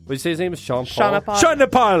 what did you say his name is? Sean Paul? Sean Paul. Shut the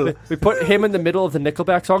pile. We put him in the middle of the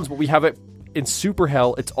Nickelback songs, but we have it in Super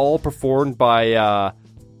Hell. It's all performed by,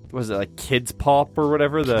 was it like Kids Pop or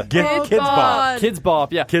whatever? The Oh, Kids Bop. God. Kids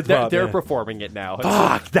Bop, yeah. Kids they're, Bop, they're yeah. performing it now.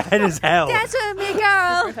 Fuck, that is hell. Dance with me,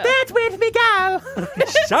 girl. Dance with me, girl.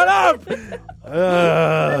 Shut up.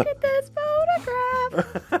 This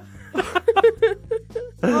photograph.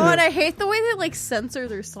 Oh, and I hate the way they like censor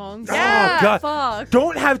their songs. Oh, God. Fuck.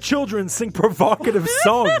 Don't have children sing provocative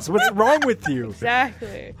songs. What's wrong with you?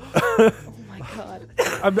 Exactly. Oh my god.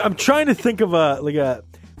 I'm trying to think of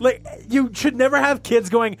like you should never have kids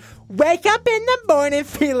going, wake up in the morning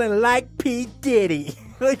feeling like P. Diddy.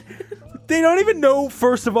 Like they don't even know,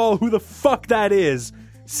 first of all, who the fuck that is.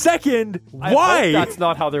 Second, I why? hope that's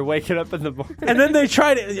not how they're waking up in the morning. And then they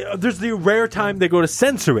try to. There's the rare time they go to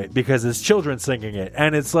censor it because it's children singing it,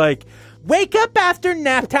 and it's like, "Wake up after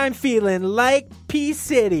nap time feeling like P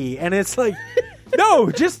City," and it's like, no,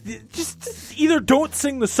 just either don't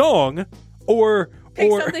sing the song or Pick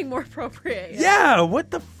something more appropriate. yeah.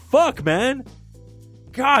 What the fuck, man?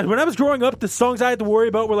 God, when I was growing up, the songs I had to worry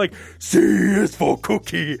about were like, C is for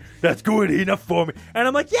cookie, that's good enough for me. And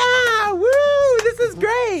I'm like, yeah, woo, this is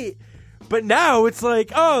great. But now it's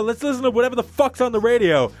like, oh, let's listen to whatever the fuck's on the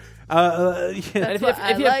radio. Yeah. That's what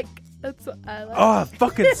I like. That's what I like. Oh,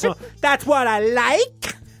 fucking song. That's what I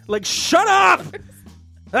like. Like, shut up.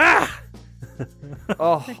 Ah.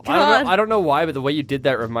 Oh, I don't know why, but the way you did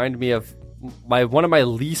that reminded me of one of my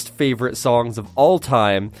least favorite songs of all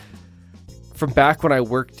time. From back when I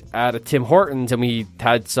worked at a Tim Hortons and we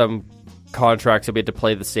had some contracts that we had to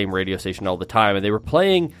play the same radio station all the time, and they were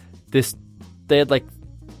playing this. They had like,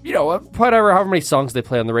 whatever, however many songs they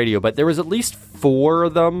play on the radio, but there was at least 4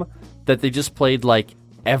 of them that they just played like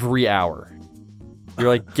every hour. You're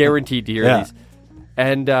like guaranteed to hear these.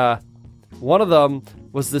 And one of them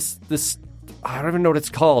was this. I don't even know what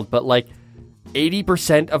it's called, but like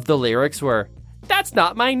 80% of the lyrics were, "That's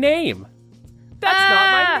not my name. That's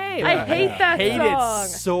not my name." I hate that hate song. it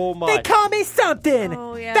so much. They call me something.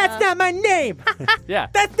 Oh, yeah. That's not my name. yeah.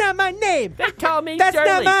 That's not my name. They call me That's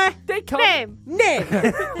Shirley. not my They call Name. name.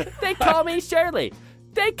 They call me Shirley.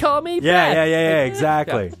 They call me Yeah, Beth. yeah,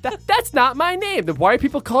 exactly. Yeah. That's not my name. Then why are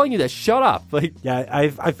people calling you that? Shut up. Like, Yeah,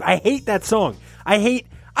 I hate that song. I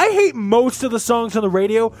hate most of the songs on the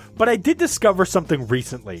radio, but I did discover something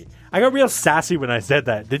recently. I got real sassy when I said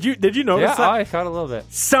that. Did you notice yeah, that? I caught a little bit.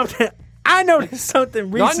 Something. I noticed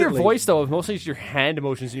something recently. Not in your voice though. Mostly just your hand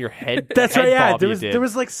emotions in your head. That's head right. Yeah, bob there you was did. there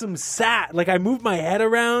was like some like I moved my head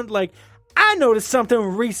around. Like I noticed something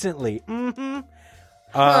recently. Mm-hmm.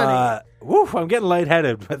 I'm getting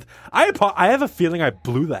lightheaded, but I have a feeling I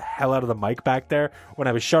blew the hell out of the mic back there when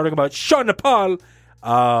I was shouting about Sean Nepal.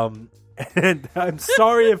 And I'm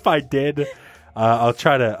sorry if I did. I'll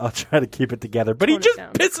try to keep it together. But he Tone it just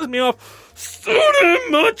down. pisses me off so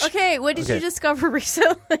damn much. Okay, what did you discover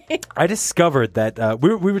recently? I discovered that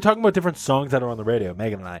we were talking about different songs that are on the radio,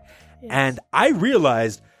 Megan and I, and I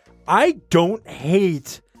realized I don't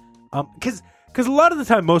hate because a lot of the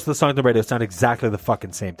time most of the songs on the radio sound exactly the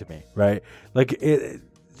fucking same to me, right? Like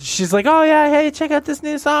she's like, oh yeah, hey, check out this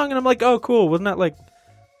new song, and I'm like, oh cool, wasn't that like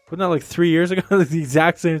 3 years ago the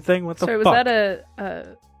exact same thing? What the Sorry, fuck? was that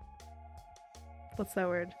a what's that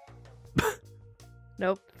word?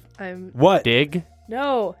 Nope. What? Dig.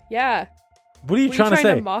 No. Yeah. What are you Were trying you to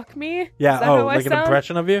trying say? to mock me? Yeah. Is that Oh, how I like an sound?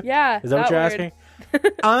 impression of you? Yeah. Is that what you're word. asking?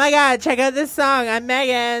 Oh my god, check out this song. I'm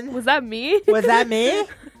Megan. Was that me? Was that me?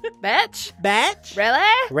 Bitch. Bitch?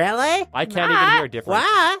 Really? Really? I can't even hear a difference.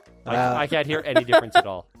 What? I can't hear any difference at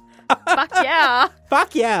all. Fuck yeah.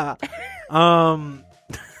 Fuck yeah.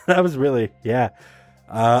 That was really, yeah.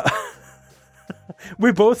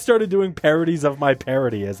 We both started doing parodies of my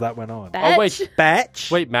parody as that went on. Bitch. Oh wait,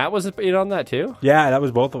 Batch? wait. Matt was in on that too. Yeah, that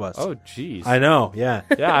was both of us. Oh jeez. I know, yeah.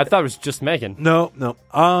 Yeah, I thought it was just Megan. No.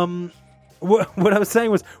 What I was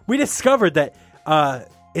saying was we discovered that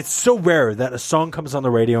it's so rare that a song comes on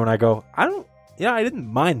the radio and I go, I didn't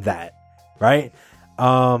mind that, right?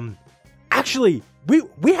 Actually,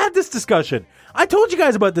 we had this discussion. I told you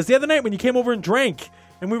guys about this the other night when you came over and drank,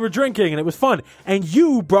 and we were drinking, and it was fun. And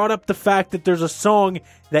you brought up the fact that there's a song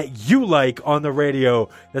that you like on the radio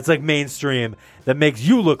that's like mainstream that makes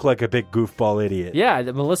you look like a big goofball idiot. Yeah,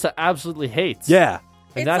 that Melissa absolutely hates. Yeah.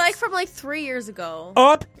 And It's that's- like from like 3 years ago.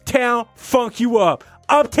 Uptown funk you up.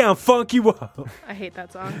 Uptown funk you up. I hate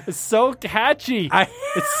that song. It's so catchy. I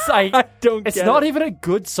don't It's get not it. even a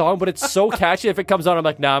good song, but it's so catchy. If it comes on, I'm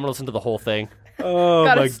like, nah, I'm gonna listen to the whole thing. Oh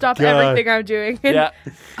Gotta my stop God. everything I'm doing. and Yeah,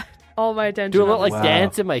 All my attention. do a little on like this. Wow.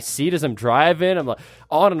 dance in my seat as I'm driving. I'm like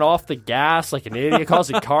on and off the gas like an idiot,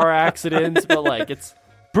 causing car accidents. But like it's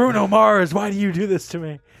Bruno Mars, why do you do this to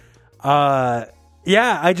me?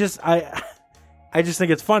 Yeah, I just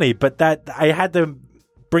think it's funny, but that I had to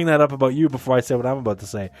bring that up about you before I say what I'm about to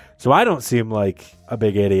say. So I don't seem like a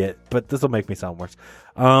big idiot, but this will make me sound worse.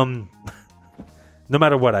 No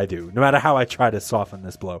matter what I do, no matter how I try to soften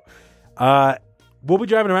this blow. We'll be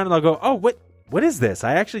driving around and I'll go, oh, what is this?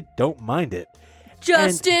 I actually don't mind it.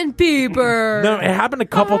 Justin Bieber. No, it happened a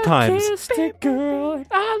couple times. kissed a girl.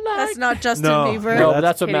 I like. That's not Justin No. Bieber. No, No, but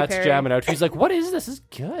that's what Katy Matt's Perry. jamming out. He's like, "What is this? This is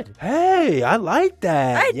good." Hey, I like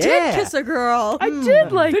that. I Yeah. did kiss a girl. I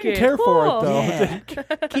did like Didn't it. care for it Cool. though. Yeah.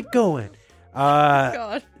 Keep going.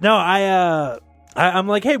 God. No, I'm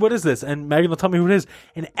like, hey, what is this? And Megan will tell me who it is.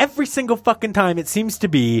 And every single fucking time, it seems to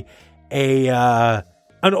be an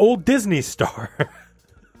old Disney star.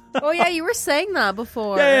 Oh yeah, you were saying that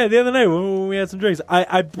before. Yeah, the other night when we had some drinks,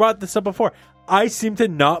 I brought this up before. I seem to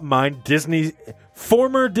not mind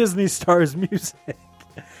former Disney stars' music.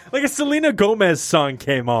 Like a Selena Gomez song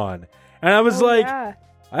came on, and I was like, yeah.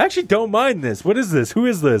 I actually don't mind this. What is this? Who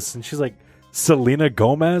is this? And she's like, Selena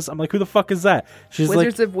Gomez? I'm like, who the fuck is that? She's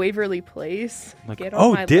Wizards of Waverly Place. like, Get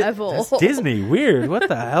on my level. That's Disney. Weird. What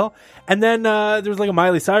the hell? And then there was like a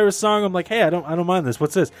Miley Cyrus song. I'm like, hey, I don't mind this.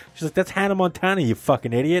 What's this? She's like, that's Hannah Montana, you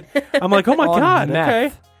fucking idiot. I'm like, oh my On god,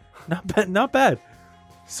 meth. okay, not bad.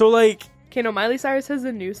 So like, Okay, no, Miley Cyrus has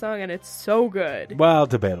a new song and it's so good. well,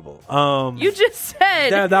 debatable. You just said.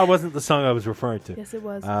 that wasn't the song I was referring to. Yes, it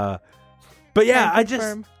was. But yeah, Can I just,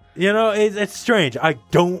 confirm. it's strange. I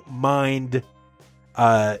don't mind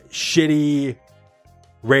shitty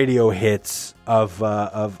radio hits of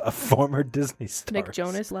former Disney stars. Nick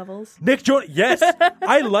Jonas levels. Nick Jonas, yes,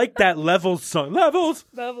 I like that Levels song. Levels.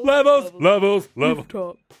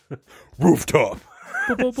 Rooftop. Rooftop.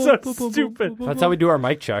 So stupid. That's how we do our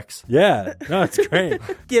mic checks. Yeah, no, it's great.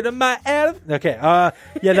 Get in my ad. Okay,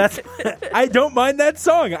 yeah, that's. I don't mind that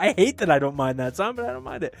song. I hate that I don't mind that song, but I don't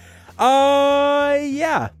mind it.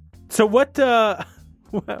 Yeah. So what?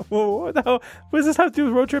 What the hell? What does this have to do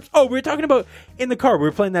with road trips? Oh, we were talking about in the car. We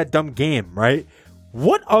were playing that dumb game, right?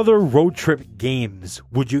 What other road trip games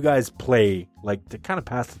would you guys play, like to kind of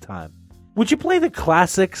pass the time? Would you play the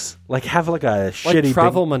classics, like have like a shitty Like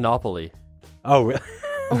Travel Monopoly. Oh, really?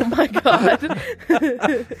 Oh my god.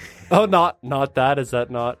 Oh, not that. Is that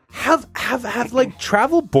not? Have like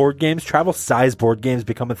travel board games, travel size board games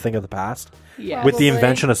become a thing of the past Yeah. with the Probably.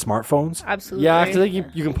 invention of smartphones? Absolutely. Yeah, I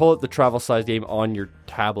think you can pull out the travel size game on your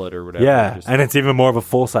tablet or whatever. Yeah, Just- and it's even more of a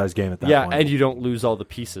full size game at that yeah, point. and you don't lose all the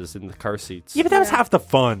pieces in the car seats. Yeah, but that was Yeah. half the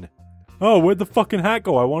fun. Oh, where'd the fucking hat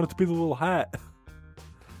go? I want it to be the little hat.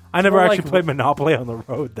 I never more actually like- played Monopoly on the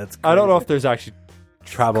road. That's I don't know crazy. if there's actually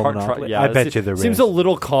Travel Monopoly. yeah, I it bet you there seems is. a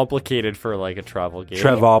little complicated for like a travel game.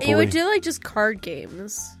 Trevopoly. You would do like just card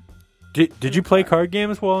games. Did you play card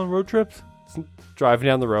games while on road trips? Driving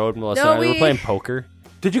down the road, Melissa No, and I were we- playing poker.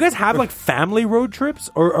 Did you guys have like family road trips,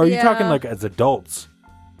 or are you Yeah. talking like as adults?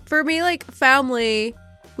 For me, like family,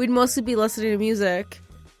 we'd mostly be listening to music,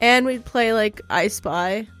 and we'd play like I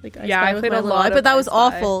Spy. Like I Yeah, Spy I with played my a little lot eye, of but that I was Spy.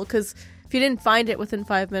 awful because if you didn't find it within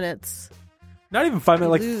 5 minutes, Not even 5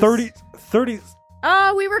 minutes, like Lose. 30.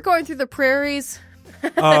 we were going through the prairies.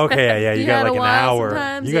 Oh, okay, yeah. You You got had like a an while hour.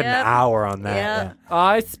 sometimes, You got yeah. an hour on that. Yeah. Yeah.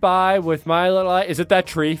 I spy with my little eye. Is it that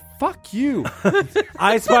tree? Fuck you.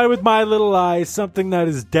 I spy with my little eye something that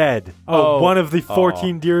is dead. Oh, Oh. one of the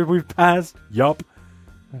 14 deer we've passed. Yup.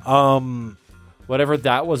 Whatever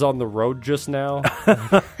that was on the road just now.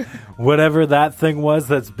 Whatever that thing was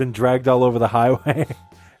that's been dragged all over the highway,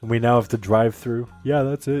 and we now have to drive through. Yeah,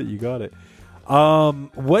 that's it. You got it.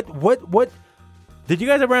 What? Did you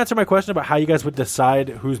guys ever answer my question about how you guys would decide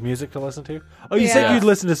whose music to listen to? Oh, you said Yeah. you'd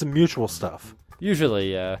listen to some mutual stuff.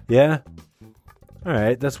 Usually, yeah. Yeah. All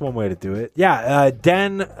right, that's one way to do it. Yeah,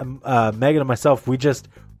 Dan, Megan, and myself, we just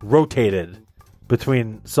rotated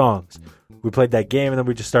between songs. We played that game, and then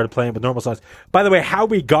we just started playing with normal songs. By the way, how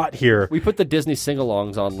we got here, We put the Disney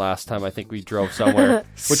sing-alongs on last time I think we drove somewhere,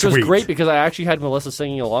 which was Sweet. great because I actually had Melissa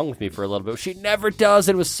singing along with me for a little bit. She never does.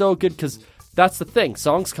 It was so good because that's the thing.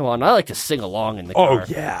 Songs come on. I like to sing along in the car. oh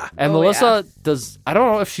yeah, And Oh, Melissa does. I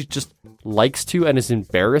don't know if she just likes to and is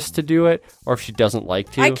embarrassed to do it, or if she doesn't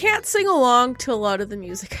like to. I can't sing along to a lot of the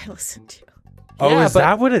music I listen to. oh Yeah, is but-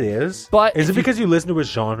 that what it is? but is it if you- because you listen to a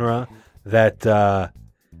genre that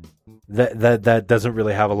that doesn't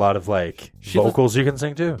really have a lot of like She lis- vocals you can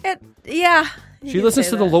sing to? Yeah. you She can listens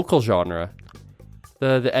say to the that. local genre,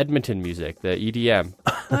 the Edmonton music, the E EDM.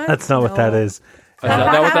 That's not what that No. is. Is that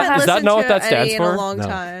not what that- is that not what that stands in for? a long No.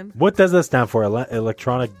 time. What does that stand for?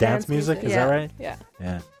 Electronic dance Dance music? music. Is Yeah. that right? Yeah.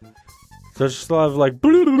 Yeah. So it's just a lot of like.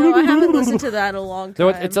 No, I haven't listened to that in a long time.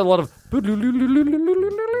 No, it's a lot of.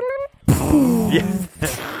 Yeah.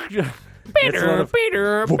 It's a lot of-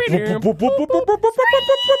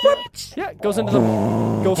 Yeah, it goes into the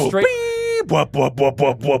goes straight. Yeah,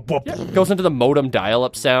 it goes into the modem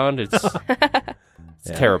dial-up sound. It's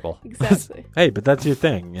terrible. Exactly. Hey, but that's your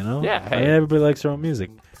thing, you know? Yeah, I mean, hey. everybody likes their own music.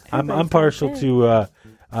 I'm partial to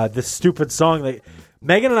this stupid song. Like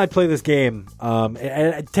Megan and I play this game,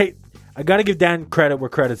 and I got to give Dan credit where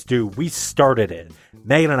credit's due. We started it.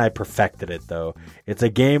 Megan and I perfected it, though. It's a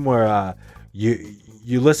game where you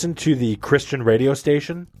you listen to the Christian radio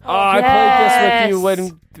station. Oh, I played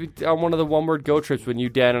this with you on one of the One Word Go trips when you,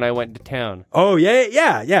 Dan, and I went to town. Oh, yeah.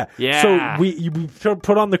 Yeah. So we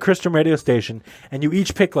put on the Christian radio station, and you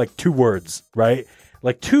each pick like 2 words, right?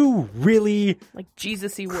 Like 2 really Like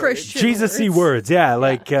Jesus-y words. Christian Jesus-y words. Yeah,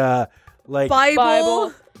 like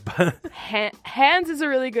Bible. Hands is a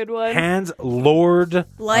really good one. hands, Lord,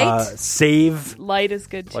 Light? save, Light is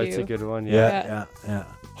good too. Light's a good one, yeah. yeah.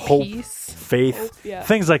 Hope, Peace. faith, Hope, yeah.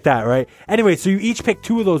 things like that, right? Anyway, so you each pick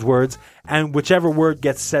 2 of those words, and whichever word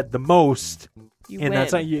gets said the most You in win. that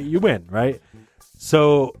song, you win, right?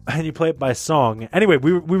 So, and you play it by song. Anyway,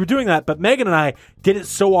 we were doing that, but Megan and I did it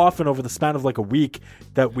so often over the span of like a week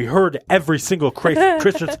that we heard every single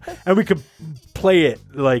Christian, and we could play it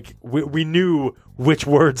like we knew which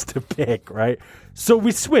words to pick, right? So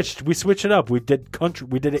we switched it up. We did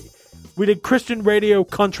Christian radio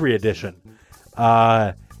country edition.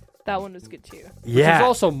 That one was good too. Yeah. Which is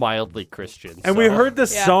also mildly Christian. And so. we heard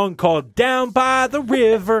this Yeah. song called Down by the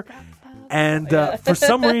River. And for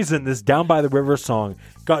some reason, this Down by the River song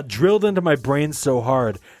got drilled into my brain so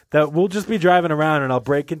hard that we'll just be driving around and I'll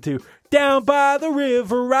break into Down by the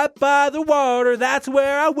river, right by the water. That's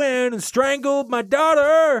where I went and strangled my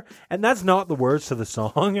daughter. And that's not the words to the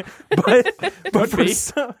song. But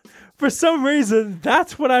for some reason,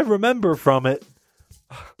 that's what I remember from it.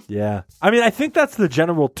 Yeah. I mean, I think that's the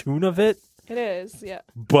general tune of it. It is, yeah.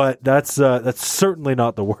 But that's certainly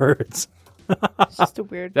not the words. It's just a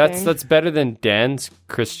weird thing. That's better than Dan's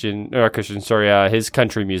his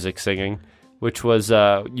country music singing, which was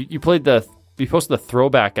you posted the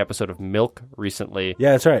throwback episode of Milk recently.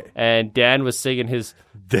 Yeah, that's right. And Dan was singing his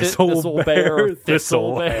Thistle bear,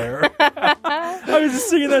 thistle hair. I was just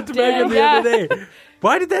singing that to Megan the other day.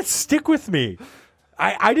 Why did that stick with me?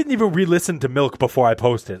 I didn't even re-listen to Milk before I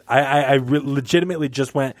posted. I legitimately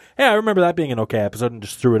just went, hey, I remember that being an okay episode, and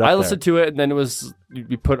just threw it up I there. listened to it, and then it was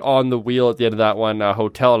you put on the wheel at the end of that one,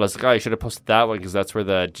 Hotel, and I was like, oh, I should have posted that one because that's where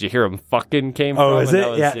the Did You Hear Him Fucking came from. Oh, is And it? that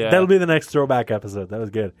was, Yeah, that'll be the next throwback episode. That was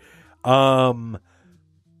good.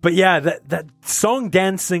 But yeah, that song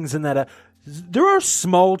Dan sings in that. There are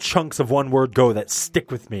small chunks of One Word Go that stick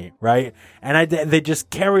with me, right? And they just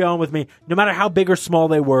carry on with me. No matter how big or small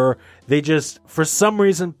they were, they just, for some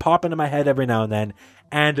reason, pop into my head every now and then.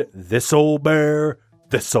 And this old bear,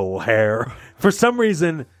 this old hair, for some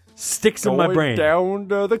reason, sticks in my brain. Down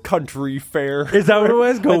to the country fair. Is that what it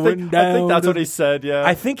was? Going down. I think that's to- what he said, yeah.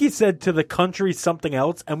 I think he said to the country something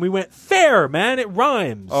else, and we went, fair, man, it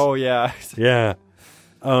rhymes. Oh, yeah. Yeah.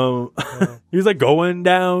 He was like going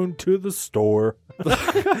down to the store.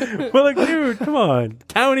 We're like, dude, come on,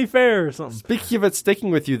 county fair or something. Speaking of it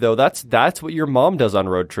sticking with you, though, that's what your mom does on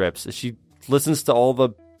road trips. She listens to all the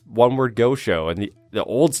One Word Go show, and the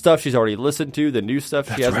old stuff she's already listened to, the new stuff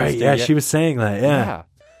she hasn't listened to Yeah, yet. she was saying that. Yeah,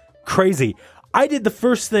 crazy. I did the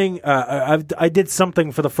first thing. I did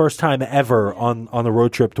something for the first time ever on the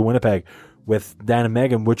road trip to Winnipeg with Dan and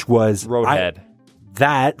Megan, which was Roadhead.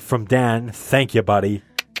 That from Dan. Thank you, buddy.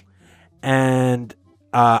 And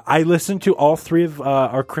I listened to all 3 of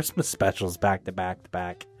our Christmas specials back to back to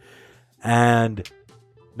back. And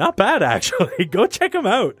not bad, actually. Go check them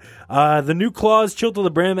out. The new Claus, Chill to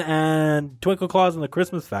the Brim, and Twinkle Claus and the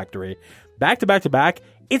Christmas Factory. Back to back to back.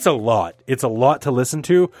 It's a lot. It's a lot to listen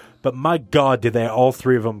to. But my God, did they all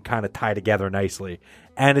 3 of them kind of tie together nicely.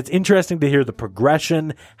 And it's interesting to hear the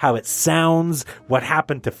progression, how it sounds, what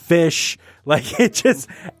happened to Fish. Like, it just,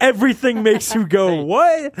 everything makes you go,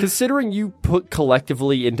 what? Considering you put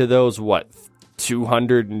collectively into those,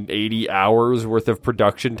 280 hours worth of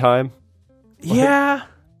production time? Yeah.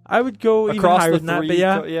 I would go even Across higher the than that, 3, but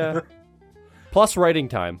yeah. yeah. Plus writing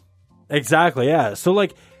time. Exactly, yeah. So,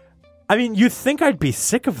 like, I mean, you'd think I'd be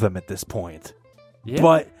sick of them at this point. Yeah.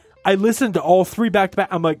 But I listened to all 3 back to back.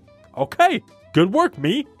 I'm like, okay, good work,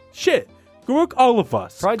 me. Shit. Good work, all of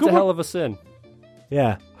us. Pride's Good a work. hell of a sin.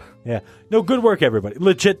 Yeah. Yeah. No, good work, everybody.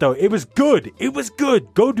 Legit, though. It was good. It was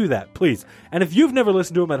good. Go do that, please. And if you've never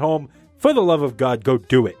listened to them at home, for the love of God, go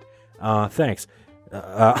do it. Thanks.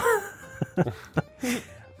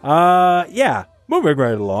 Yeah. Moving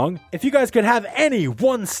right along. If you guys could have any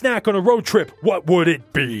one snack on a road trip, what would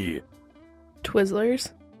it be?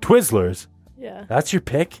 Twizzlers. Twizzlers. Yeah. That's your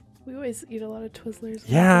pick? We always eat a lot of Twizzlers.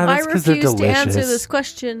 Yeah, I that's because they're refuse to answer delicious. this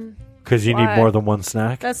question. Because you need Why? more than one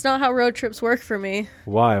snack? That's not how road trips work for me.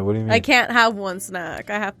 Why? What do you mean? I can't have one snack.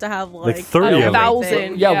 I have to have like 30 of them.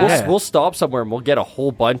 1,000. Yeah, Yeah. We'll stop somewhere and we'll get a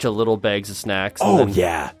whole bunch of little bags of snacks. Oh, and then,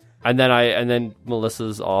 yeah. And then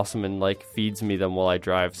Melissa's awesome and feeds me them while I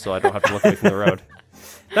drive, so I don't have to look away from the road.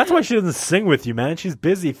 That's why she doesn't sing with you, man. She's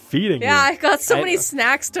busy feeding Yeah, you. I got so many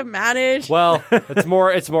snacks to manage. Well, it's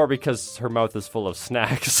more because her mouth is full of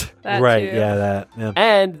snacks. That Right, too. yeah, that. Yeah.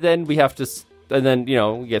 And then we have to, and then,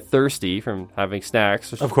 we get thirsty from having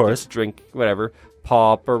snacks. Of course. Just drink whatever,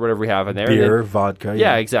 pop or whatever we have in there. and Beer, then- vodka.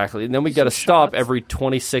 yeah, exactly. And then we got to Some stop shots. every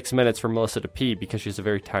 26 minutes for Melissa to pee because she's a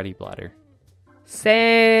very tiny bladder.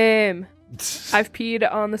 Same. I've peed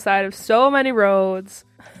on the side of so many roads.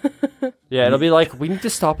 Yeah, it'll be like, we need to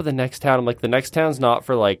stop at the next town. I'm like, the next town's not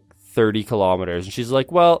for like 30 kilometers. And she's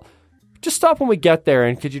like, well, just stop when we get there.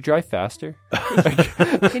 And could you drive faster?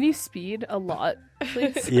 Can you speed a lot,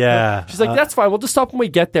 please? Yeah. She's like, that's fine. We'll just stop when we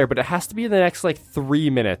get there, but it has to be in the next like 3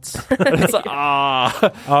 minutes. And it's like,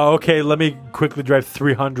 Oh, okay. Let me quickly drive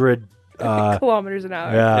 300. Kilometers an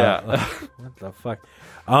hour. Yeah. What the fuck?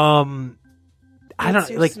 I What's don't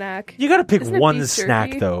your like. snack? You got to pick Isn't it one beef snack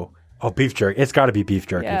jerky? though. Oh, beef jerky. It's got to be beef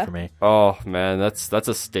jerky Yeah. for me. Oh man, that's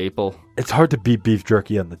a staple. It's hard to beat beef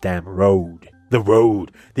jerky on the damn road. The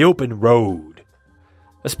open road.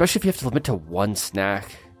 Especially if you have to limit to one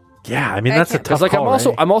snack. Yeah, I mean I that's a can't- tough Because like call,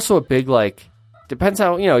 right? I'm also a big like, depends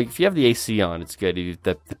how if you have the AC on, it's good.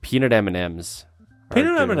 The peanut M&Ms. are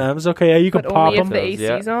peanut good. M&Ms. Okay, yeah, you can But pop only if them. the Those,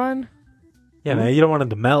 AC's on. Yeah, man, you don't want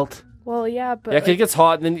them to melt. Well, yeah, but Yeah, 'cause it gets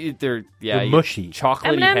hot and then they're They're you- mushy.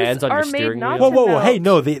 chocolatey M&Ms hands on are your made steering not wheel. Whoa, to whoa, whoa! Hey,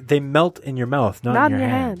 melt. no, they melt in your mouth, not in your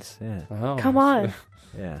hands. Yeah, Oh. Come on.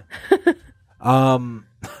 yeah.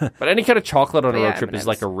 But any kind of chocolate on a But road yeah, trip is M&Ms.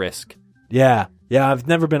 like a risk. Yeah. I've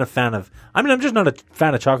never been a fan of. I mean, I'm just not a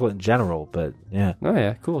fan of chocolate in general. But yeah, Oh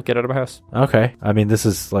yeah, cool. Get out of my house. okay. I mean, this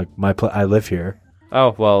is like my. I live here,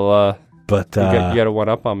 Oh well, but you got to one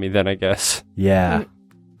up on me then, I guess. yeah,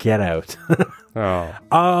 get out. Oh.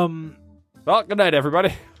 Well, good night,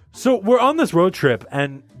 everybody. So we're on this road trip,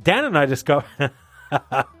 and Dan and I discovered.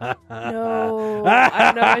 No,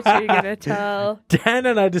 I don't know what you're gonna tell. Dan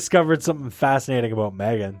and I discovered something fascinating about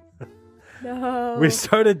Megan. No. We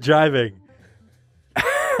started driving,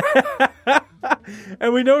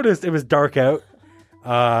 and we noticed it was dark out,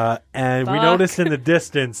 and we Fuck. noticed in the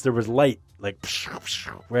distance there was light, like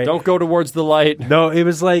right. Don't go towards the light. No, it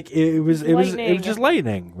was like it was Lightning. just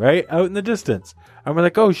lightning, right out in the distance. And we're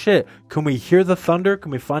like, oh shit, can we hear the thunder?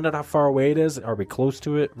 Can we find out how far away it is? Are we close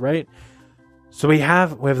to it? Right. So we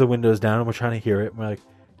have the windows down and we're trying to hear it. And we're like,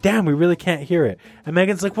 damn, we really can't hear it. And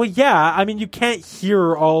Megan's like, well, yeah, I mean, you can't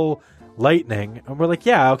hear all lightning. And we're like,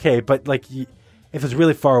 yeah, okay, but like, if it's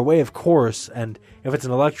really far away, of course, and if it's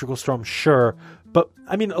an electrical storm, sure. But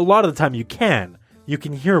I mean, a lot of the time you can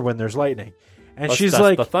hear when there's lightning. And she's That's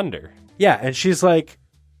like, the thunder. yeah, and she's like,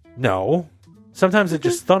 no. Sometimes it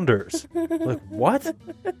just thunders. Like, what?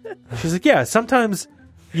 She's like, yeah, sometimes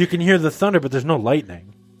you can hear the thunder, but there's no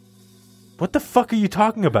lightning. What the fuck are you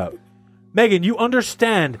talking about? Megan, you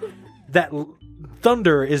understand that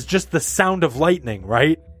thunder is just the sound of lightning,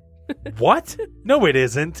 right? What? No, it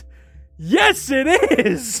isn't. Yes, it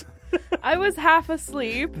is. I was half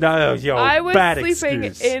asleep. No, yo, I was bad sleeping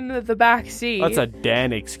excuse. in the back seat. That's a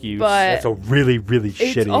Dan excuse. but That's a really, really it's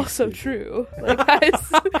shitty also excuse. true. Like,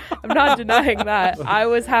 I'm not denying that. I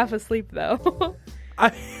was half asleep though.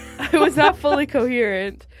 I was not fully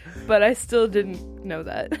coherent, but I still didn't know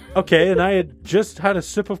that. Okay, and I had just had a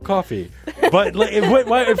sip of coffee. But like,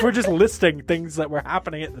 if we're just listing things that were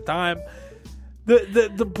happening at the time,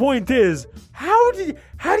 the point is, how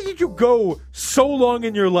did you go so long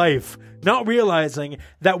in your life not realizing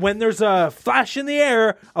that when there's a flash in the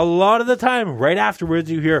air, a lot of the time, right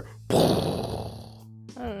afterwards, you hear.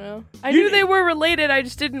 I don't know. I knew they were related. I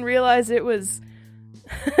just didn't realize it was.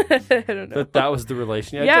 I don't know. that was the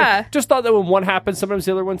relation. Yeah. Just thought that when one happens, sometimes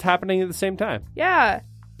the other one's happening at the same time. Yeah,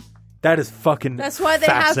 That is fucking. That's why they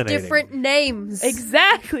have fascinating. different names.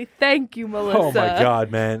 exactly. Thank you, Melissa. Oh my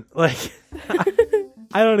god, man! Like,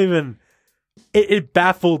 I don't even. It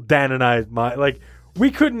baffled Dan and I. We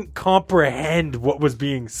couldn't comprehend what was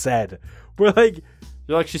being said. We're like,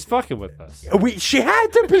 You're like, she's fucking with us. she had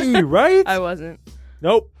to be right. I wasn't.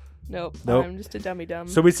 Nope. Nope. Nope. I'm just a dummy dumb.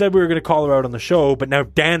 So we said we were going to call her out on the show, but now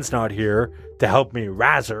Dan's not here to help me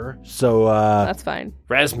razz her. So, That's fine.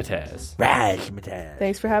 Razzmatazz. razzmatazz.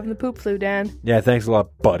 Thanks for having the poop flu, Dan. Yeah, thanks a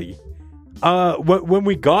lot, buddy. When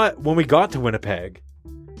we got to Winnipeg,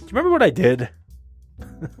 do you remember what I did?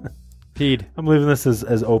 Peed. I'm leaving this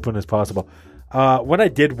as open as possible. What I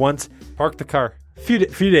did once, Park the car.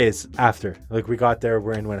 few days after, like we got there,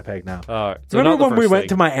 we're in Winnipeg now. So Remember not the when we first went thing.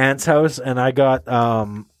 to my aunt's house and I got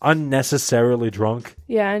unnecessarily drunk?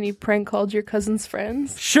 Yeah, and you prank called your cousin's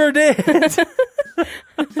friends. Sure did.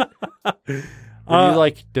 Were you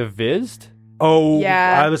like devised? Oh,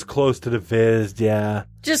 Yeah. I was close to the Viz, yeah.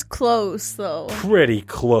 Just close, though. Pretty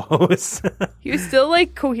close. He was still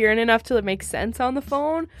like coherent enough to make sense on the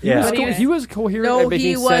phone. Yeah. But He was coherent No, and making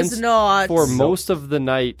he was sense not. for most of the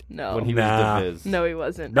night No. when he Nah. was the Viz. No, he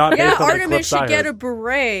wasn't. Not Yeah, based on the Artemis clips I should get heard. a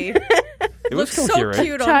beret. It was Looks so coherent.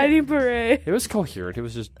 cute on Tiny beret. It was coherent. He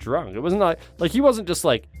was just drunk. It wasn't like he wasn't just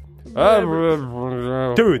like. Dude,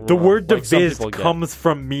 the word like some Diviz people get. comes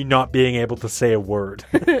from me not being able to say a word.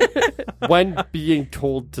 when being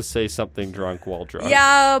told to say something drunk while drunk.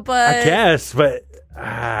 Yeah, but I guess, but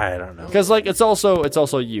I don't know. Because like it's also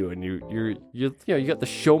you, and you got the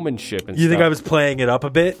showmanship and You think stuff. I was playing it up a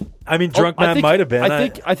bit? I mean, Drunk I Man think- might have been.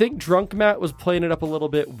 I think Drunk Matt was playing it up a little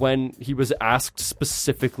bit when he was asked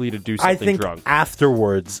specifically to do I something think drunk.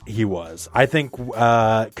 afterwards he was. I think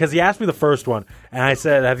because he asked me the first one, and I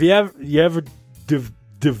said, "Have you ever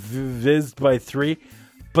divised by 3?"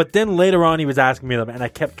 But then later on, he was asking me them, and I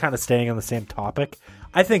kept kind of staying on the same topic.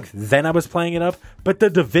 I think then I was playing it up, but the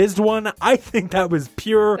divised one, I think that was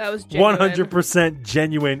pure, That was genuine. 100%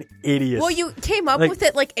 genuine idiot. well, you came up Like- with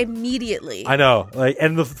it like immediately. I know, like,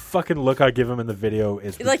 and the fucking look I give him in the video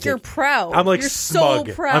is like you're ridiculous. proud. I'm like you're smug.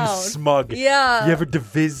 so proud. I'm smug. Yeah. You ever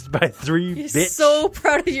divised by 3, You're bitch? so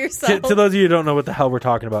proud of To, yourself. to those of you who don't know what the hell we're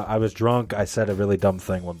talking about, I was drunk. I said a really dumb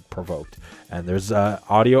thing when provoked. And there's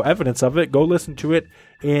audio evidence of it. Go listen to it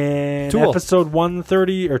in Tool. episode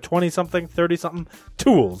 130 or 20-something, 30-something.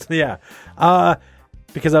 Tools, yeah.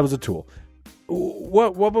 Because I was a tool.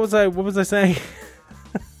 What was I saying?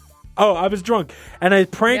 Oh, I was drunk. And I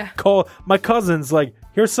prank call my cousins, like,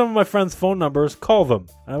 here's some of my friends' phone numbers. Call them.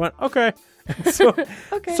 And I went, okay. So,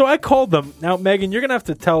 so I called them. Now, Megan, you're gonna have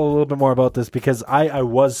to tell a little bit more about this because I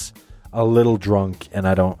was a little drunk and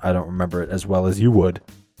I don't remember it as well as you would.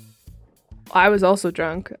 I was also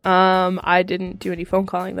drunk. I didn't do any phone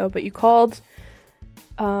calling though, but you called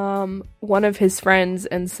one of his friends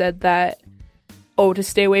and said that to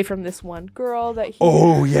stay away from this one girl that he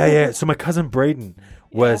Oh yeah. So my cousin Braden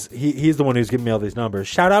was he's the one who's giving me all these numbers.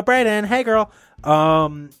 Shout out Braden, hey girl.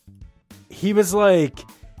 He was like,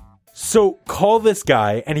 so call this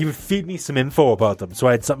guy, and he would feed me some info about them, so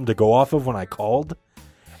I had something to go off of when I called.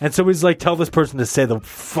 And so he's like, tell this person to stay the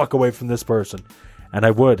fuck away from this person, and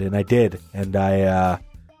I would, and I did, and I.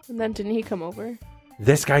 And then didn't he come over?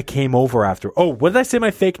 This guy came over after. Oh, what did I say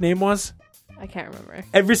my fake name was? I can't remember.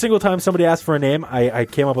 Every single time somebody asked for a name, I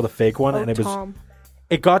came up with a fake one, and it was. Tom.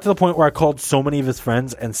 It got to the point where I called so many of his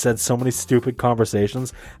friends and said so many stupid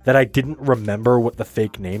conversations that I didn't remember what the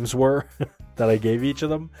fake names were that I gave each of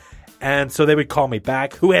them. And so they would call me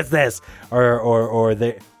back, who is this? Or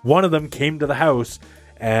they, one of them came to the house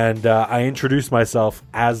and I introduced myself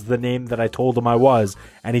as the name that I told him I was,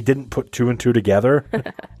 and he didn't put 2 and 2 together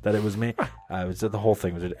that it was me. The whole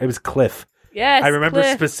thing was, it was Cliff. Yes, I remember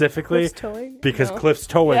Cliff. specifically Cliff's towing? because No. Cliff's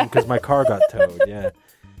towing because my car got towed. Yeah.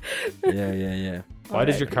 Yeah. Why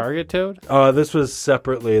did your car get towed? This was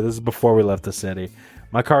separately. This is before we left the city.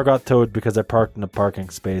 My car got towed because I parked in a parking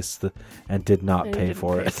space and did not And you pay didn't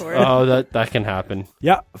for pay it. for it. Oh, that can happen.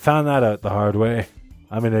 Yeah, found that out the hard way.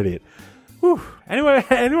 I'm an idiot. Whew. Anyway,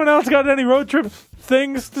 anyone else got any road trip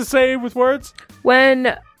things to say with words?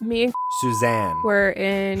 When me and Suzanne. were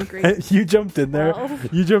in grade You jumped in there. Oh.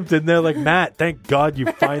 You jumped in there like, Matt, thank God you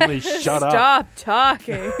finally shut up. Stop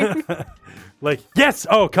talking. Like, yes.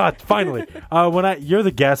 Oh God, finally. You're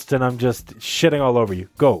the guest and I'm just shitting all over you.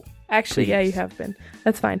 Go. Actually, yeah, Please. you have been.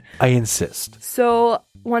 That's fine. I insist. So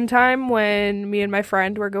one time when me and my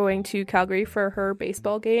friend were going to Calgary for her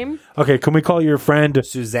baseball game. Okay, can we call your friend?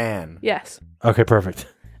 Suzanne. Yes. Okay, perfect.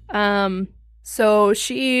 So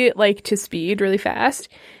she liked to speed really fast.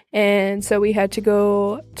 And so we had to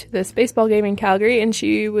go to this baseball game in Calgary, and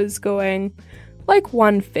she was going like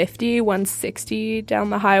 150, 160 down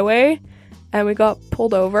the highway. And we got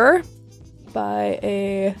pulled over by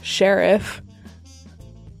a sheriff.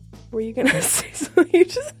 Were you gonna say something? You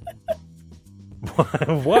just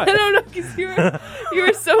What? I don't know, because you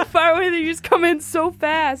were so far away that you just come in so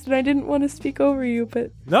fast, and I didn't want to speak over you.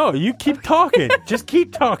 But No, you keep talking. Just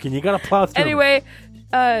keep talking. You gotta plow through. anyway,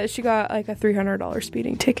 she got like a $300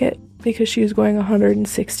 speeding ticket because she was going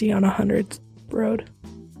 160 on a 100 road.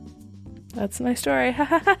 That's my story.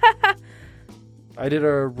 I did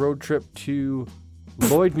a road trip to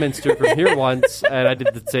Lloydminster from here once, and I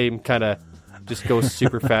did the same kind of just go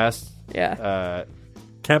super fast. Yeah.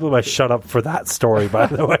 Can't believe I shut up for that story, by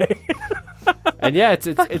the way. And yeah,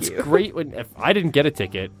 it's you. great when if I didn't get a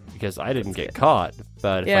ticket because I didn't get caught.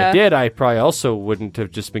 But if Yeah. I did, I probably also wouldn't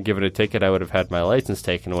have just been given a ticket. I would have had my license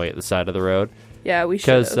taken away at the side of the road Yeah, we should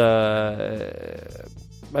because have.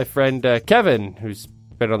 my friend Kevin, who's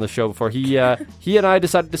been on the show before. He and I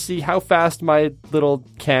decided to see how fast my little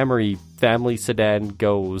Camry family sedan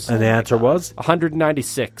goes. And the answer was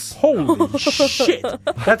 196. holy shit.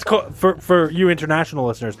 That's for you international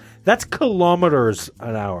listeners. That's kilometers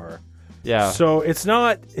an hour. Yeah. So it's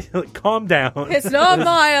not. Calm down. It's not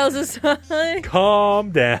miles. It's not like...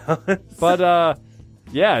 Calm down. But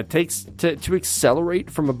yeah, it takes to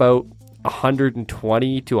accelerate from about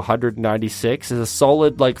 120 to 196 is a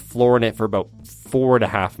solid like flooring it for about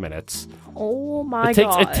 4.5 minutes. Oh my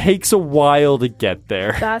It takes a while to get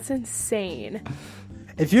there. That's insane.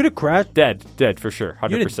 If you'd have crashed, Dead for sure.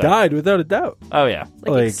 100%. you'd have died without a doubt. Oh yeah.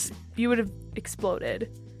 Like, You would have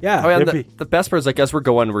exploded. Yeah. Oh yeah. it'd be- The best part is like as we're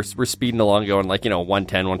going, we're speeding along, going like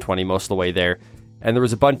 110, 120 most of the way there, and there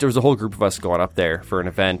was a whole group of us going up there for an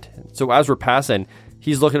event. So as we're passing,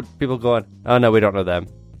 he's looking at people going, "Oh no, we don't know them."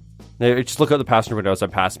 They just look out the passenger windows. I'm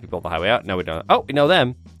passing people on the highway. Oh, no, we don't. Oh, we know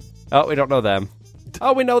them. Oh, we don't know them.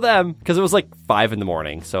 Oh, we know them because it was like 5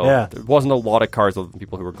 a.m, so there wasn't a lot of cars other than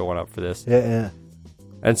people who were going up for this. Yeah.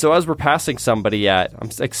 And so as we're passing somebody I'm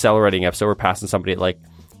accelerating up, so we're passing somebody at like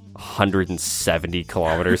 170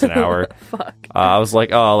 kilometers an hour. Fuck. I was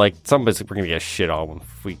like, oh, like somebody's going to get shit on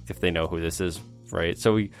if they know who this is, right?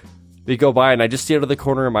 So we go by, and I just see out of the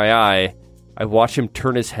corner of my eye, I watch him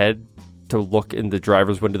turn his head to look in the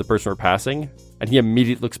driver's window of the person we're passing, and he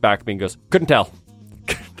immediately looks back at me and goes, couldn't tell.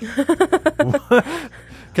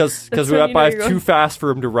 Because we went by too fast for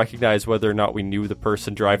him to recognize whether or not we knew the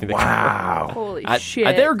person driving the car. Wow. Holy They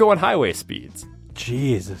shit. were going highway speeds.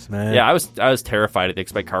 Jesus, man. Yeah, I was terrified of it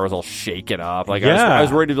because my car was all shaken up. Like Yeah. I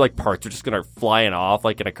was worried like parts were just gonna flying off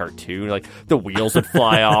like in a cartoon. Like the wheels would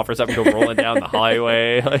fly off or something, go rolling down the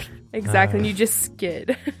highway. Like, Exactly, and you just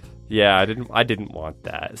skid. yeah, I didn't want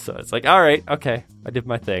that. So it's like, all right, okay, I did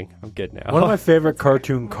my thing. I'm good now. One of my favorite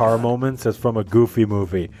cartoon car moments is from a Goofy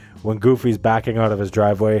movie when Goofy's backing out of his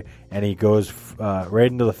driveway and he goes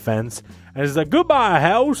right into the fence and he's like, "Goodbye,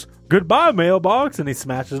 house. Goodbye, mailbox," and he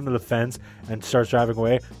smashes into the fence and starts driving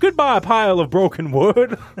away. "Goodbye, pile of broken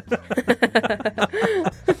wood."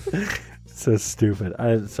 So stupid.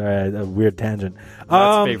 Sorry, a weird tangent.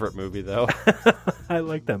 That's favorite movie though. I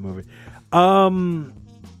like that movie. I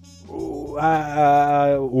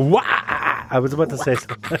was about to say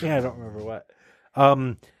something. I don't remember what.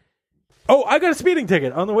 I got a speeding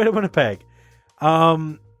ticket on the way to Winnipeg.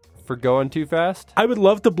 For going too fast? I would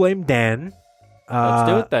love to blame Dan. Let's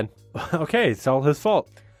do it then. Okay, it's all his fault.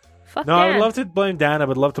 Fuck No, I would Dan. love to blame Dan. I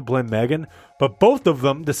would love to blame Megan. But both of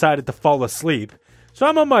them decided to fall asleep. So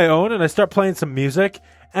I'm on my own and I start playing some music.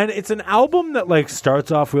 And it's an album that like starts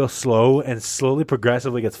off real slow and slowly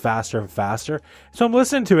progressively gets faster and faster. So I'm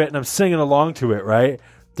listening to it and I'm singing along to it, right?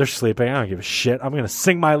 They're sleeping. I don't give a shit. I'm going to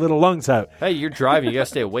sing my little lungs out. Hey, you're driving. You gotta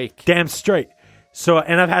stay awake. Damn straight. So,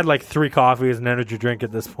 and I've had like 3 coffees and energy drink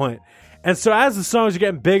at this point. And so as the songs are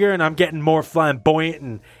getting bigger and I'm getting more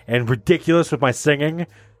flamboyant and ridiculous with my singing,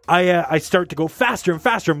 I start to go faster and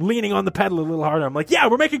faster. I'm leaning on the pedal a little harder. I'm like, yeah,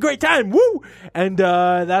 we're making great time. Woo! And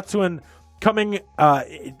that's when coming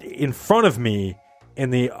in front of me in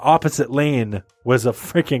the opposite lane was a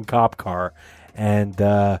freaking cop car. And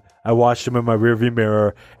I watched him in my rearview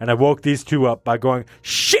mirror and I woke these two up by going,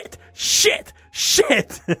 shit, shit,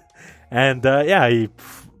 shit. And he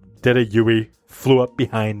did a Yui, flew up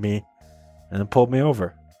behind me, and then pulled me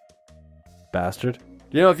over. Bastard.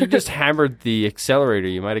 You know, if you just hammered the accelerator,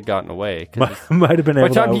 you might have gotten away. Might have been By able the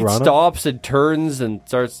to time he outrun him. stops and turns and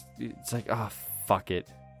starts, it's like, oh, fuck it.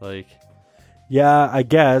 Like, Yeah, I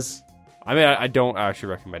guess. I mean, I don't actually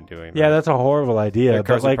recommend doing that. Yeah, that's a horrible idea. Their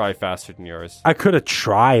cars But are like, probably faster than yours. I could have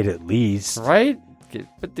tried at least. Right?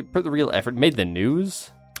 Put the real effort. Made the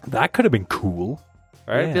news. That could have been cool.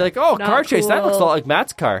 Right? Yeah. Be like, oh, Not car chase. That looks a cool. lot like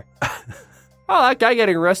Matt's car. Oh, that guy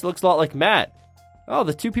getting arrested looks a lot like Matt. Oh,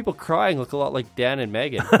 the 2 people crying look a lot like Dan and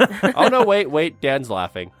Megan. Oh, no, wait. Dan's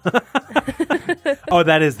laughing. Oh,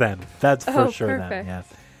 that is them. That's for Oh, sure them. perfect.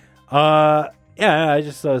 Yeah, I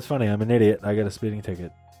just thought it was funny. I'm an idiot. I got a speeding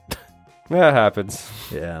ticket. That happens.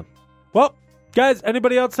 Yeah. Well, guys,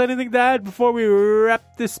 anybody else anything to add before we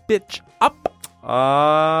wrap this bitch up?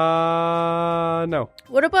 No.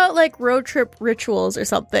 What about like road trip rituals or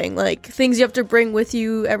something? Like things you have to bring with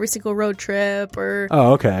you every single road trip, or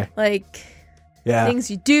Oh, okay. like Yeah. things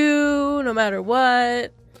you do no matter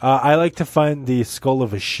what. I like to find the skull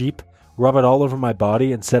of a sheep, rub it all over my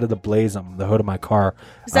body, and set it ablaze on the hood of my car.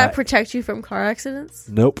 Does that protect you from car accidents?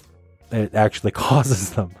 Nope. It actually causes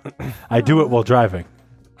them. I do it while driving.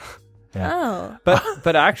 Yeah. Oh.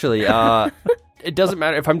 But actually, it doesn't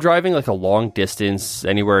matter if I'm driving like a long distance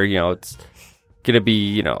anywhere. You know, it's gonna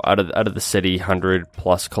be out of the city,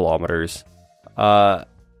 100+ kilometers.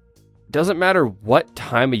 doesn't matter what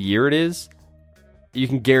time of year it is, you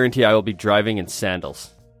can guarantee I will be driving in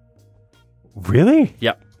sandals. Really?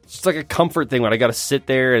 Yep. It's just like a comfort thing when I got to sit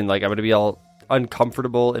there and like I'm going to be all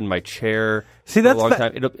uncomfortable in my chair See, for a that's long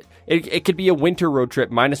time. It could be a winter road trip,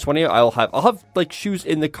 -20. I'll have like shoes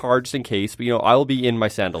in the car just in case, but I will be in my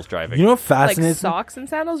sandals driving. You know what Like fascinates me? socks and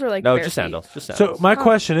sandals, or like No, bare just feet? sandals. Just So sandals. my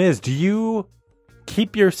question is, do you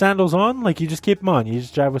keep your sandals on? Like you just keep them on? You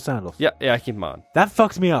just drive with sandals? yeah, I keep them on. That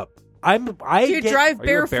fucks me up. I Do you get, drive Are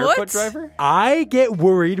you a barefoot? barefoot driver? I get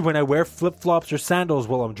worried when I wear flip flops or sandals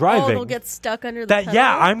while I'm Oh, driving. it'll get stuck under the that pedal.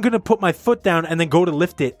 yeah, I'm gonna put my foot down and then go to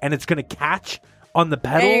lift it, and it's gonna catch on the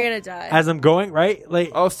pedal And you're gonna die. as I'm going. Right? Like,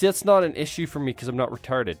 Oh, see, that's not an issue for me because I'm not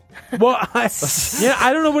retarded. well, I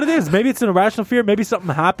don't know what it is. Maybe it's an irrational fear. Maybe something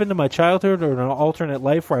happened in my childhood or an alternate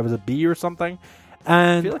life where I was a bee or something,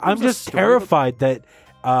 and feel like I'm there's a just story terrified that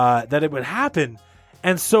it would happen.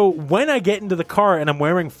 And so when I get into the car and I'm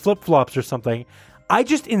wearing flip flops or something, I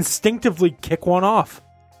just instinctively kick one off.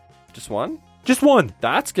 Just one? Just one.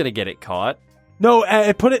 That's going to get it caught. No,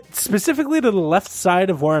 I put it specifically to the left side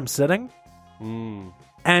of where I'm sitting, Mm.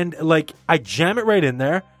 and like I jam it right in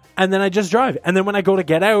there, and then I just drive. And then when I go to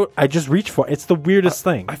get out, I just reach for it. It's the weirdest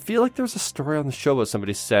thing. I feel like there was a story on the show about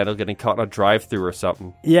somebody's sandal getting caught in a drive-through or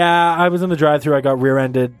something. Yeah, I was in the drive-thru. I got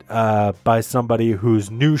rear-ended by somebody whose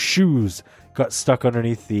new shoes got stuck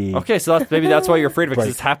underneath the. Okay, so maybe that's why you're afraid of it, because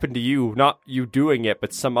Right. it's happened to you, not you doing it,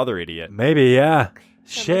 but some other idiot. Maybe, yeah.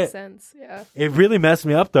 That makes Shit. sense. Yeah. It really messed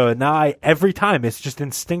me up though, and now every time it's just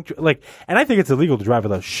instinct. Like, and I think it's illegal to drive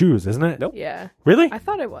without shoes, isn't it? Nope. Yeah. Really? I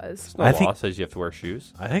thought it was. No I law think- says you have to wear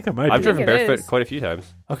shoes. I think there might I've be. driven it barefoot is. quite a few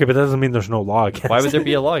times. Okay, but that doesn't mean there's no law against. Why would there it.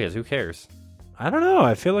 be a law against? Who cares? I don't know.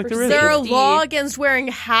 I feel like there For is. Is there a Safety. law against wearing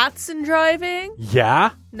hats and driving? Yeah.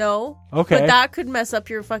 No. Okay. But that could mess up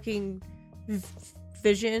your fucking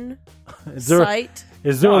vision, Is there sight.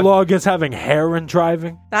 a No, law against having hair and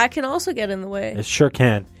driving? That can also get in the way. It sure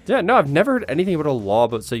can. Yeah, no, I've never heard anything about a law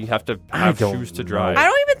about saying you have to have don't shoes to know. drive. I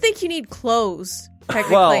don't even think you need clothes,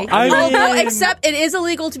 technically. Well, I Although, mean- except it is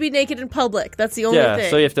illegal to be naked in public. That's the only Yeah, thing.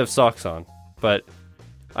 so you have to have socks on. But,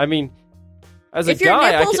 I mean, as a if your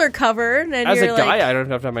guy, nipples are covered and as a you're guy, like, I don't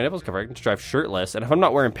have to have my nipples covered. I can just drive shirtless. And if I'm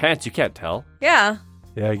not wearing pants, you can't tell. yeah,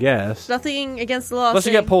 Yeah, I guess. nothing against the law. Unless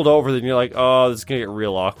you saying get pulled over, then you're like, oh, this is going to get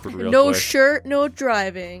real awkward real no quick. shirt, no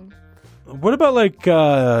driving. What about like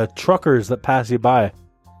truckers that pass you by,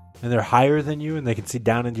 and they're higher than you, and they can see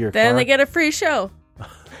down into your Then car? they get a free show.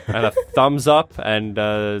 And a thumbs up and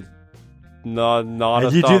not And a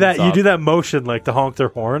you do that. thumbs You up. do that motion like to honk their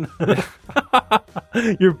horn.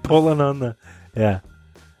 You're pulling on the. Yeah.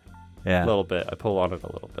 Yeah. A little bit. I pull on it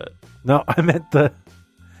a little bit. No, I meant the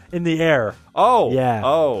in the air. Oh. Yeah.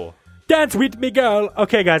 Oh. Dance with me, girl.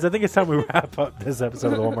 Okay, guys, I think it's time we wrap up this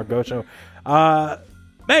episode of the One More Go Show.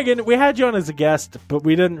 Megan, we had you on as a guest, but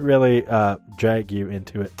we didn't really drag you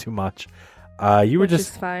into it too much. You were Which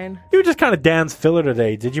just is fine. kind of Dan's filler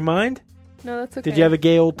today. Did you mind? No, that's okay. Did you have a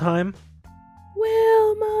gay old time?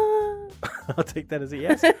 Wilma? I'll take that as a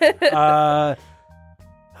yes.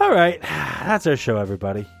 All right, that's our show,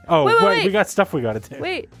 everybody. Oh, Wait. we got stuff we got to do.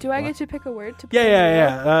 Wait, do I get to pick a word to put Yeah, in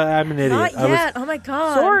yeah, the yeah. I'm an idiot. Not yet. Oh my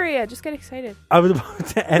god. Sorry, I just get excited. I was about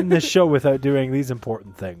to end this show without doing these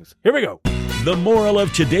important things. Here we go. The moral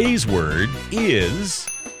of today's word is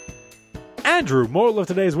Andrew, moral of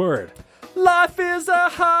today's word. Life is a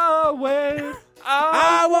highway.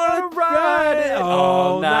 I wanna ride it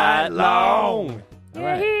all night long. All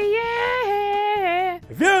right. Yeah.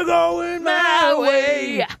 If you're going my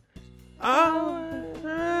way,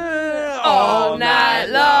 All night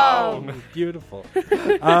long. Beautiful.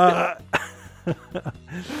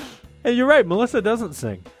 Hey, you're right. Melissa doesn't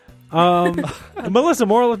sing. Melissa,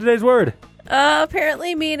 moral of today's word.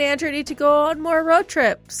 Apparently, me and Andrew need to go on more road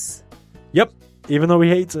trips. Yep. Even though he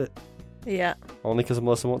hates it. Yeah. Only because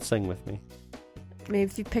Melissa won't sing with me. Maybe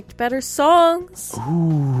if you picked better songs.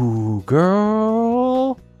 Ooh,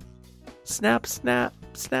 girl. Snap, snap,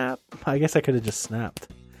 snap. I guess I could have just snapped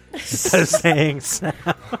instead of saying snap.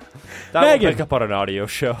 That Megan. will pick up on an audio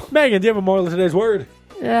show. Megan, do you have a moral of today's word?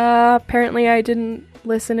 Apparently, I didn't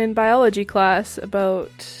listen in biology class about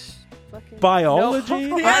fucking Biology?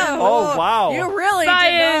 Yeah. Oh, wow. You really did not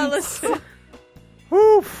Science. listen.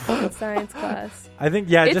 Oof. science class. I think,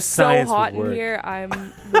 yeah, It's just so science hot would in work. here.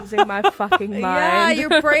 I'm losing my fucking mind. Yeah,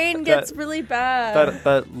 your brain gets That- really bad.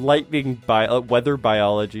 That lightning weather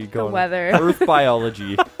biology going. weather. Earth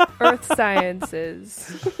biology. Earth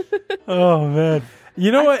sciences. Oh, man.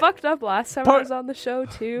 You know I what? fucked up last time I Part- was on the show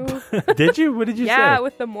too. Did you? What did you Yeah, say?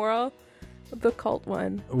 with the moral, with the cult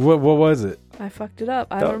one. What was it? I fucked it up.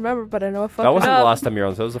 I That- don't remember, but I know I fucked That it wasn't up. the last time you were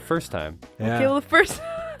on, so it was the first time. Yeah. Okay, well, the first.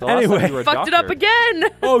 The last time you were a Fucked it up doctor. again.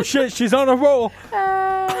 Oh shit, she's on a roll.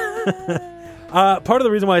 Part of the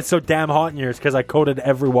reason why it's so damn hot in here is because I coated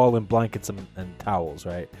every wall in blankets and towels,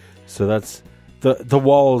 right? So that's the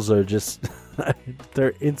walls are just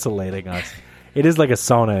they're insulating us. It is like a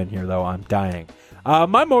sauna in here, though. I'm dying.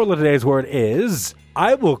 My moral of today's word is: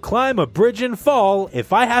 I will climb a bridge and fall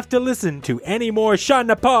if I have to listen to any more Sean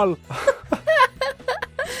Paul.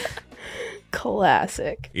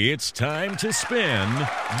 Classic. It's time to spin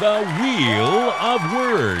the Wheel of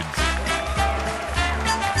Words.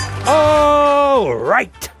 All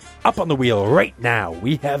right. Up on the wheel right now,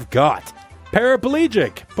 we have got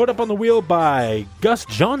Paraplegic, put up on the wheel by Gus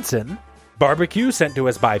Johnson, Barbecue, sent to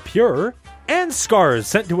us by Pure, and Scars,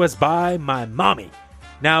 sent to us by my mommy.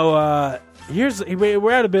 Now, we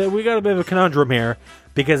got a bit of a conundrum here,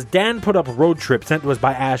 because Dan put up Road Trip, sent to us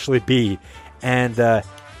by Ashley B, and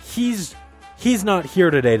he's not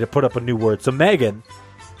here today to put up a new word. So Megan,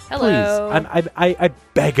 Hello. please, I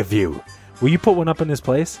beg of you, will you put one up in his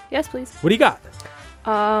place? Yes, please. What do you got?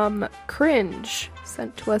 Cringe,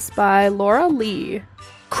 sent to us by Laura Lee.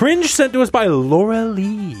 Cringe, sent to us by Laura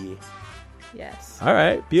Lee. Yes. All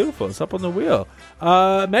right, beautiful. It's up on the wheel.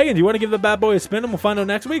 Megan, do you want to give the bad boy a spin and we'll find out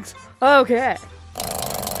next week's? Okay.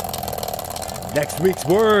 Next week's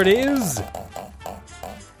word is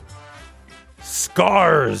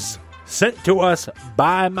Scars, sent to us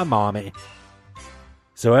by my mommy.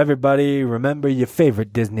 So everybody, remember your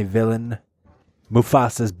favorite Disney villain,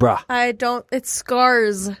 Mufasa's bra. I don't. It's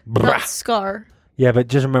Scars, Bruh. not Scar. Yeah, but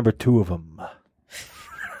just remember two of them.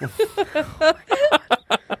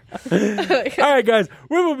 All right, guys,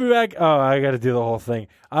 we will be back. Oh, I got to do the whole thing.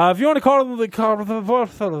 If you want to call the if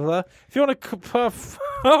you want to,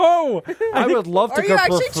 I would love to Are you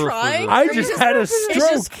actually trying? I Are you just had a It's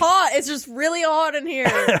stroke. just hot. It's just really hot in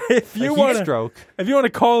here. If you A want heat to stroke. If you want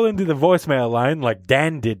to call into the voicemail line like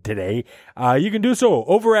Dan did today, you can do so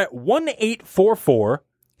over at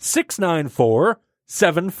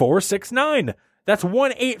 1-844-694-7469. That's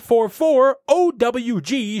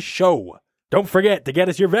 1-844-OWG-SHOW. Don't forget to get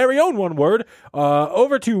us your very own one word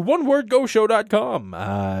over to onewordgoshow.com.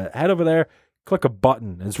 Head over there, click a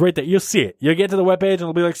button. It's right there. You'll see it. You'll get to the webpage and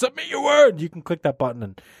it'll be like, submit your word. You can click that button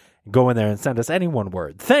and go in there and send us any one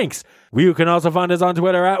word. Thanks. You can also find us on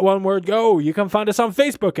Twitter at OneWordGo. You can find us on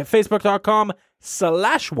Facebook at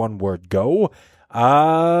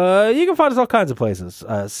facebook.com/OneWordGo. You can find us all kinds of places.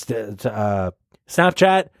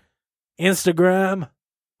 Snapchat, Instagram,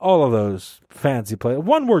 all of those fancy places.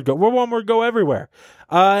 One Word Go. We're One Word Go everywhere.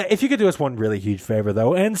 If you could do us one really huge favor,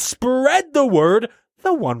 though, and spread the word,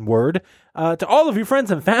 the one word, to all of your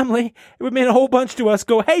friends and family, it would mean a whole bunch to us.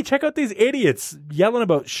 Go, hey, check out these idiots yelling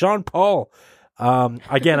about Sean Paul.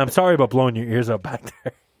 Again, I'm sorry about blowing your ears out back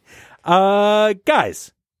there.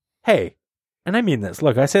 Guys, hey, and I mean this.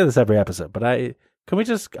 Look, I say this every episode, but I want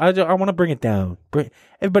to bring it down.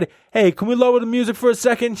 Everybody, hey, can we lower the music for a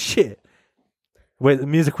second? Shit. Wait, the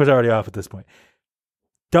music was already off at this point.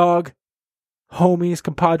 Dog, homies,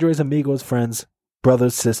 compadres, amigos, friends,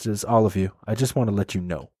 brothers, sisters, all of you, I just want to let you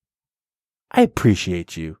know. I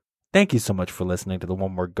appreciate you. Thank you so much for listening to the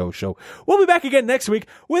One Word Go Show. We'll be back again next week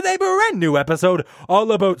with a brand new episode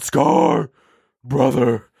all about Scar.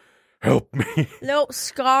 Brother, help me. No,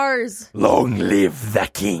 Scars. Long live the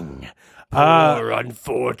king. Poor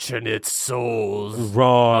unfortunate souls.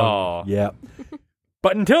 Wrong. Aw. Yeah.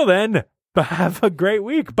 But until then, have a great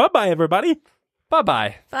week. Bye-bye, everybody.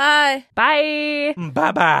 Bye-bye. Bye. Bye.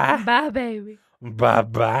 Bye-bye. Bye, baby.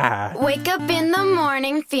 Bye-bye. Wake up in the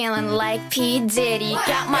morning feeling like P. Diddy.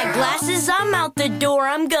 Got my glasses, I'm out the door,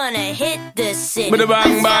 I'm gonna hit the city. Bada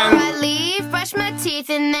bang bang. So I leave, brush my teeth,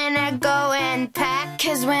 and then I go and pack.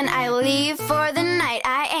 Cause when I leave for the night,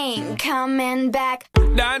 I ain't coming back.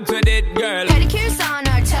 Dance with it, girl. Pedicures on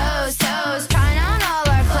our toes, toes. Trying on all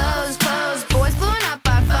our clothes, clothes. Boys blowing up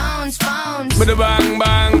our phones, phones. Bada bang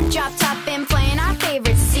bang. Drop top and playing our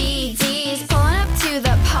favorite CDs. Pulling up to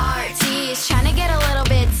the parties. Trying to get a little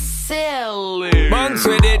bit silly. Bounce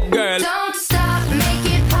with it, girl. Don't stop, make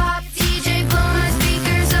it pop. DJ, blow my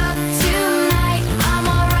speakers up tonight. I'm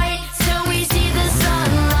alright till we see the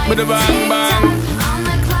sunlight. Bada bang bang. Tick-tock on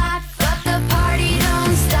the clock, but the party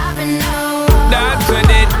don't stop and no. Dance with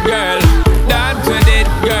it, girl. Dance with it,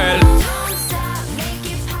 girl. Don't stop, make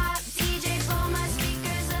it pop. DJ, blow my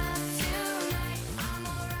speakers up tonight. I'm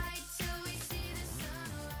alright till we see the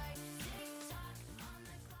sunlight.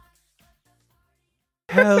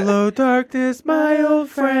 Hello, darkness, my old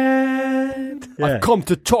friend. I've come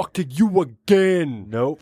to talk to you again. Nope.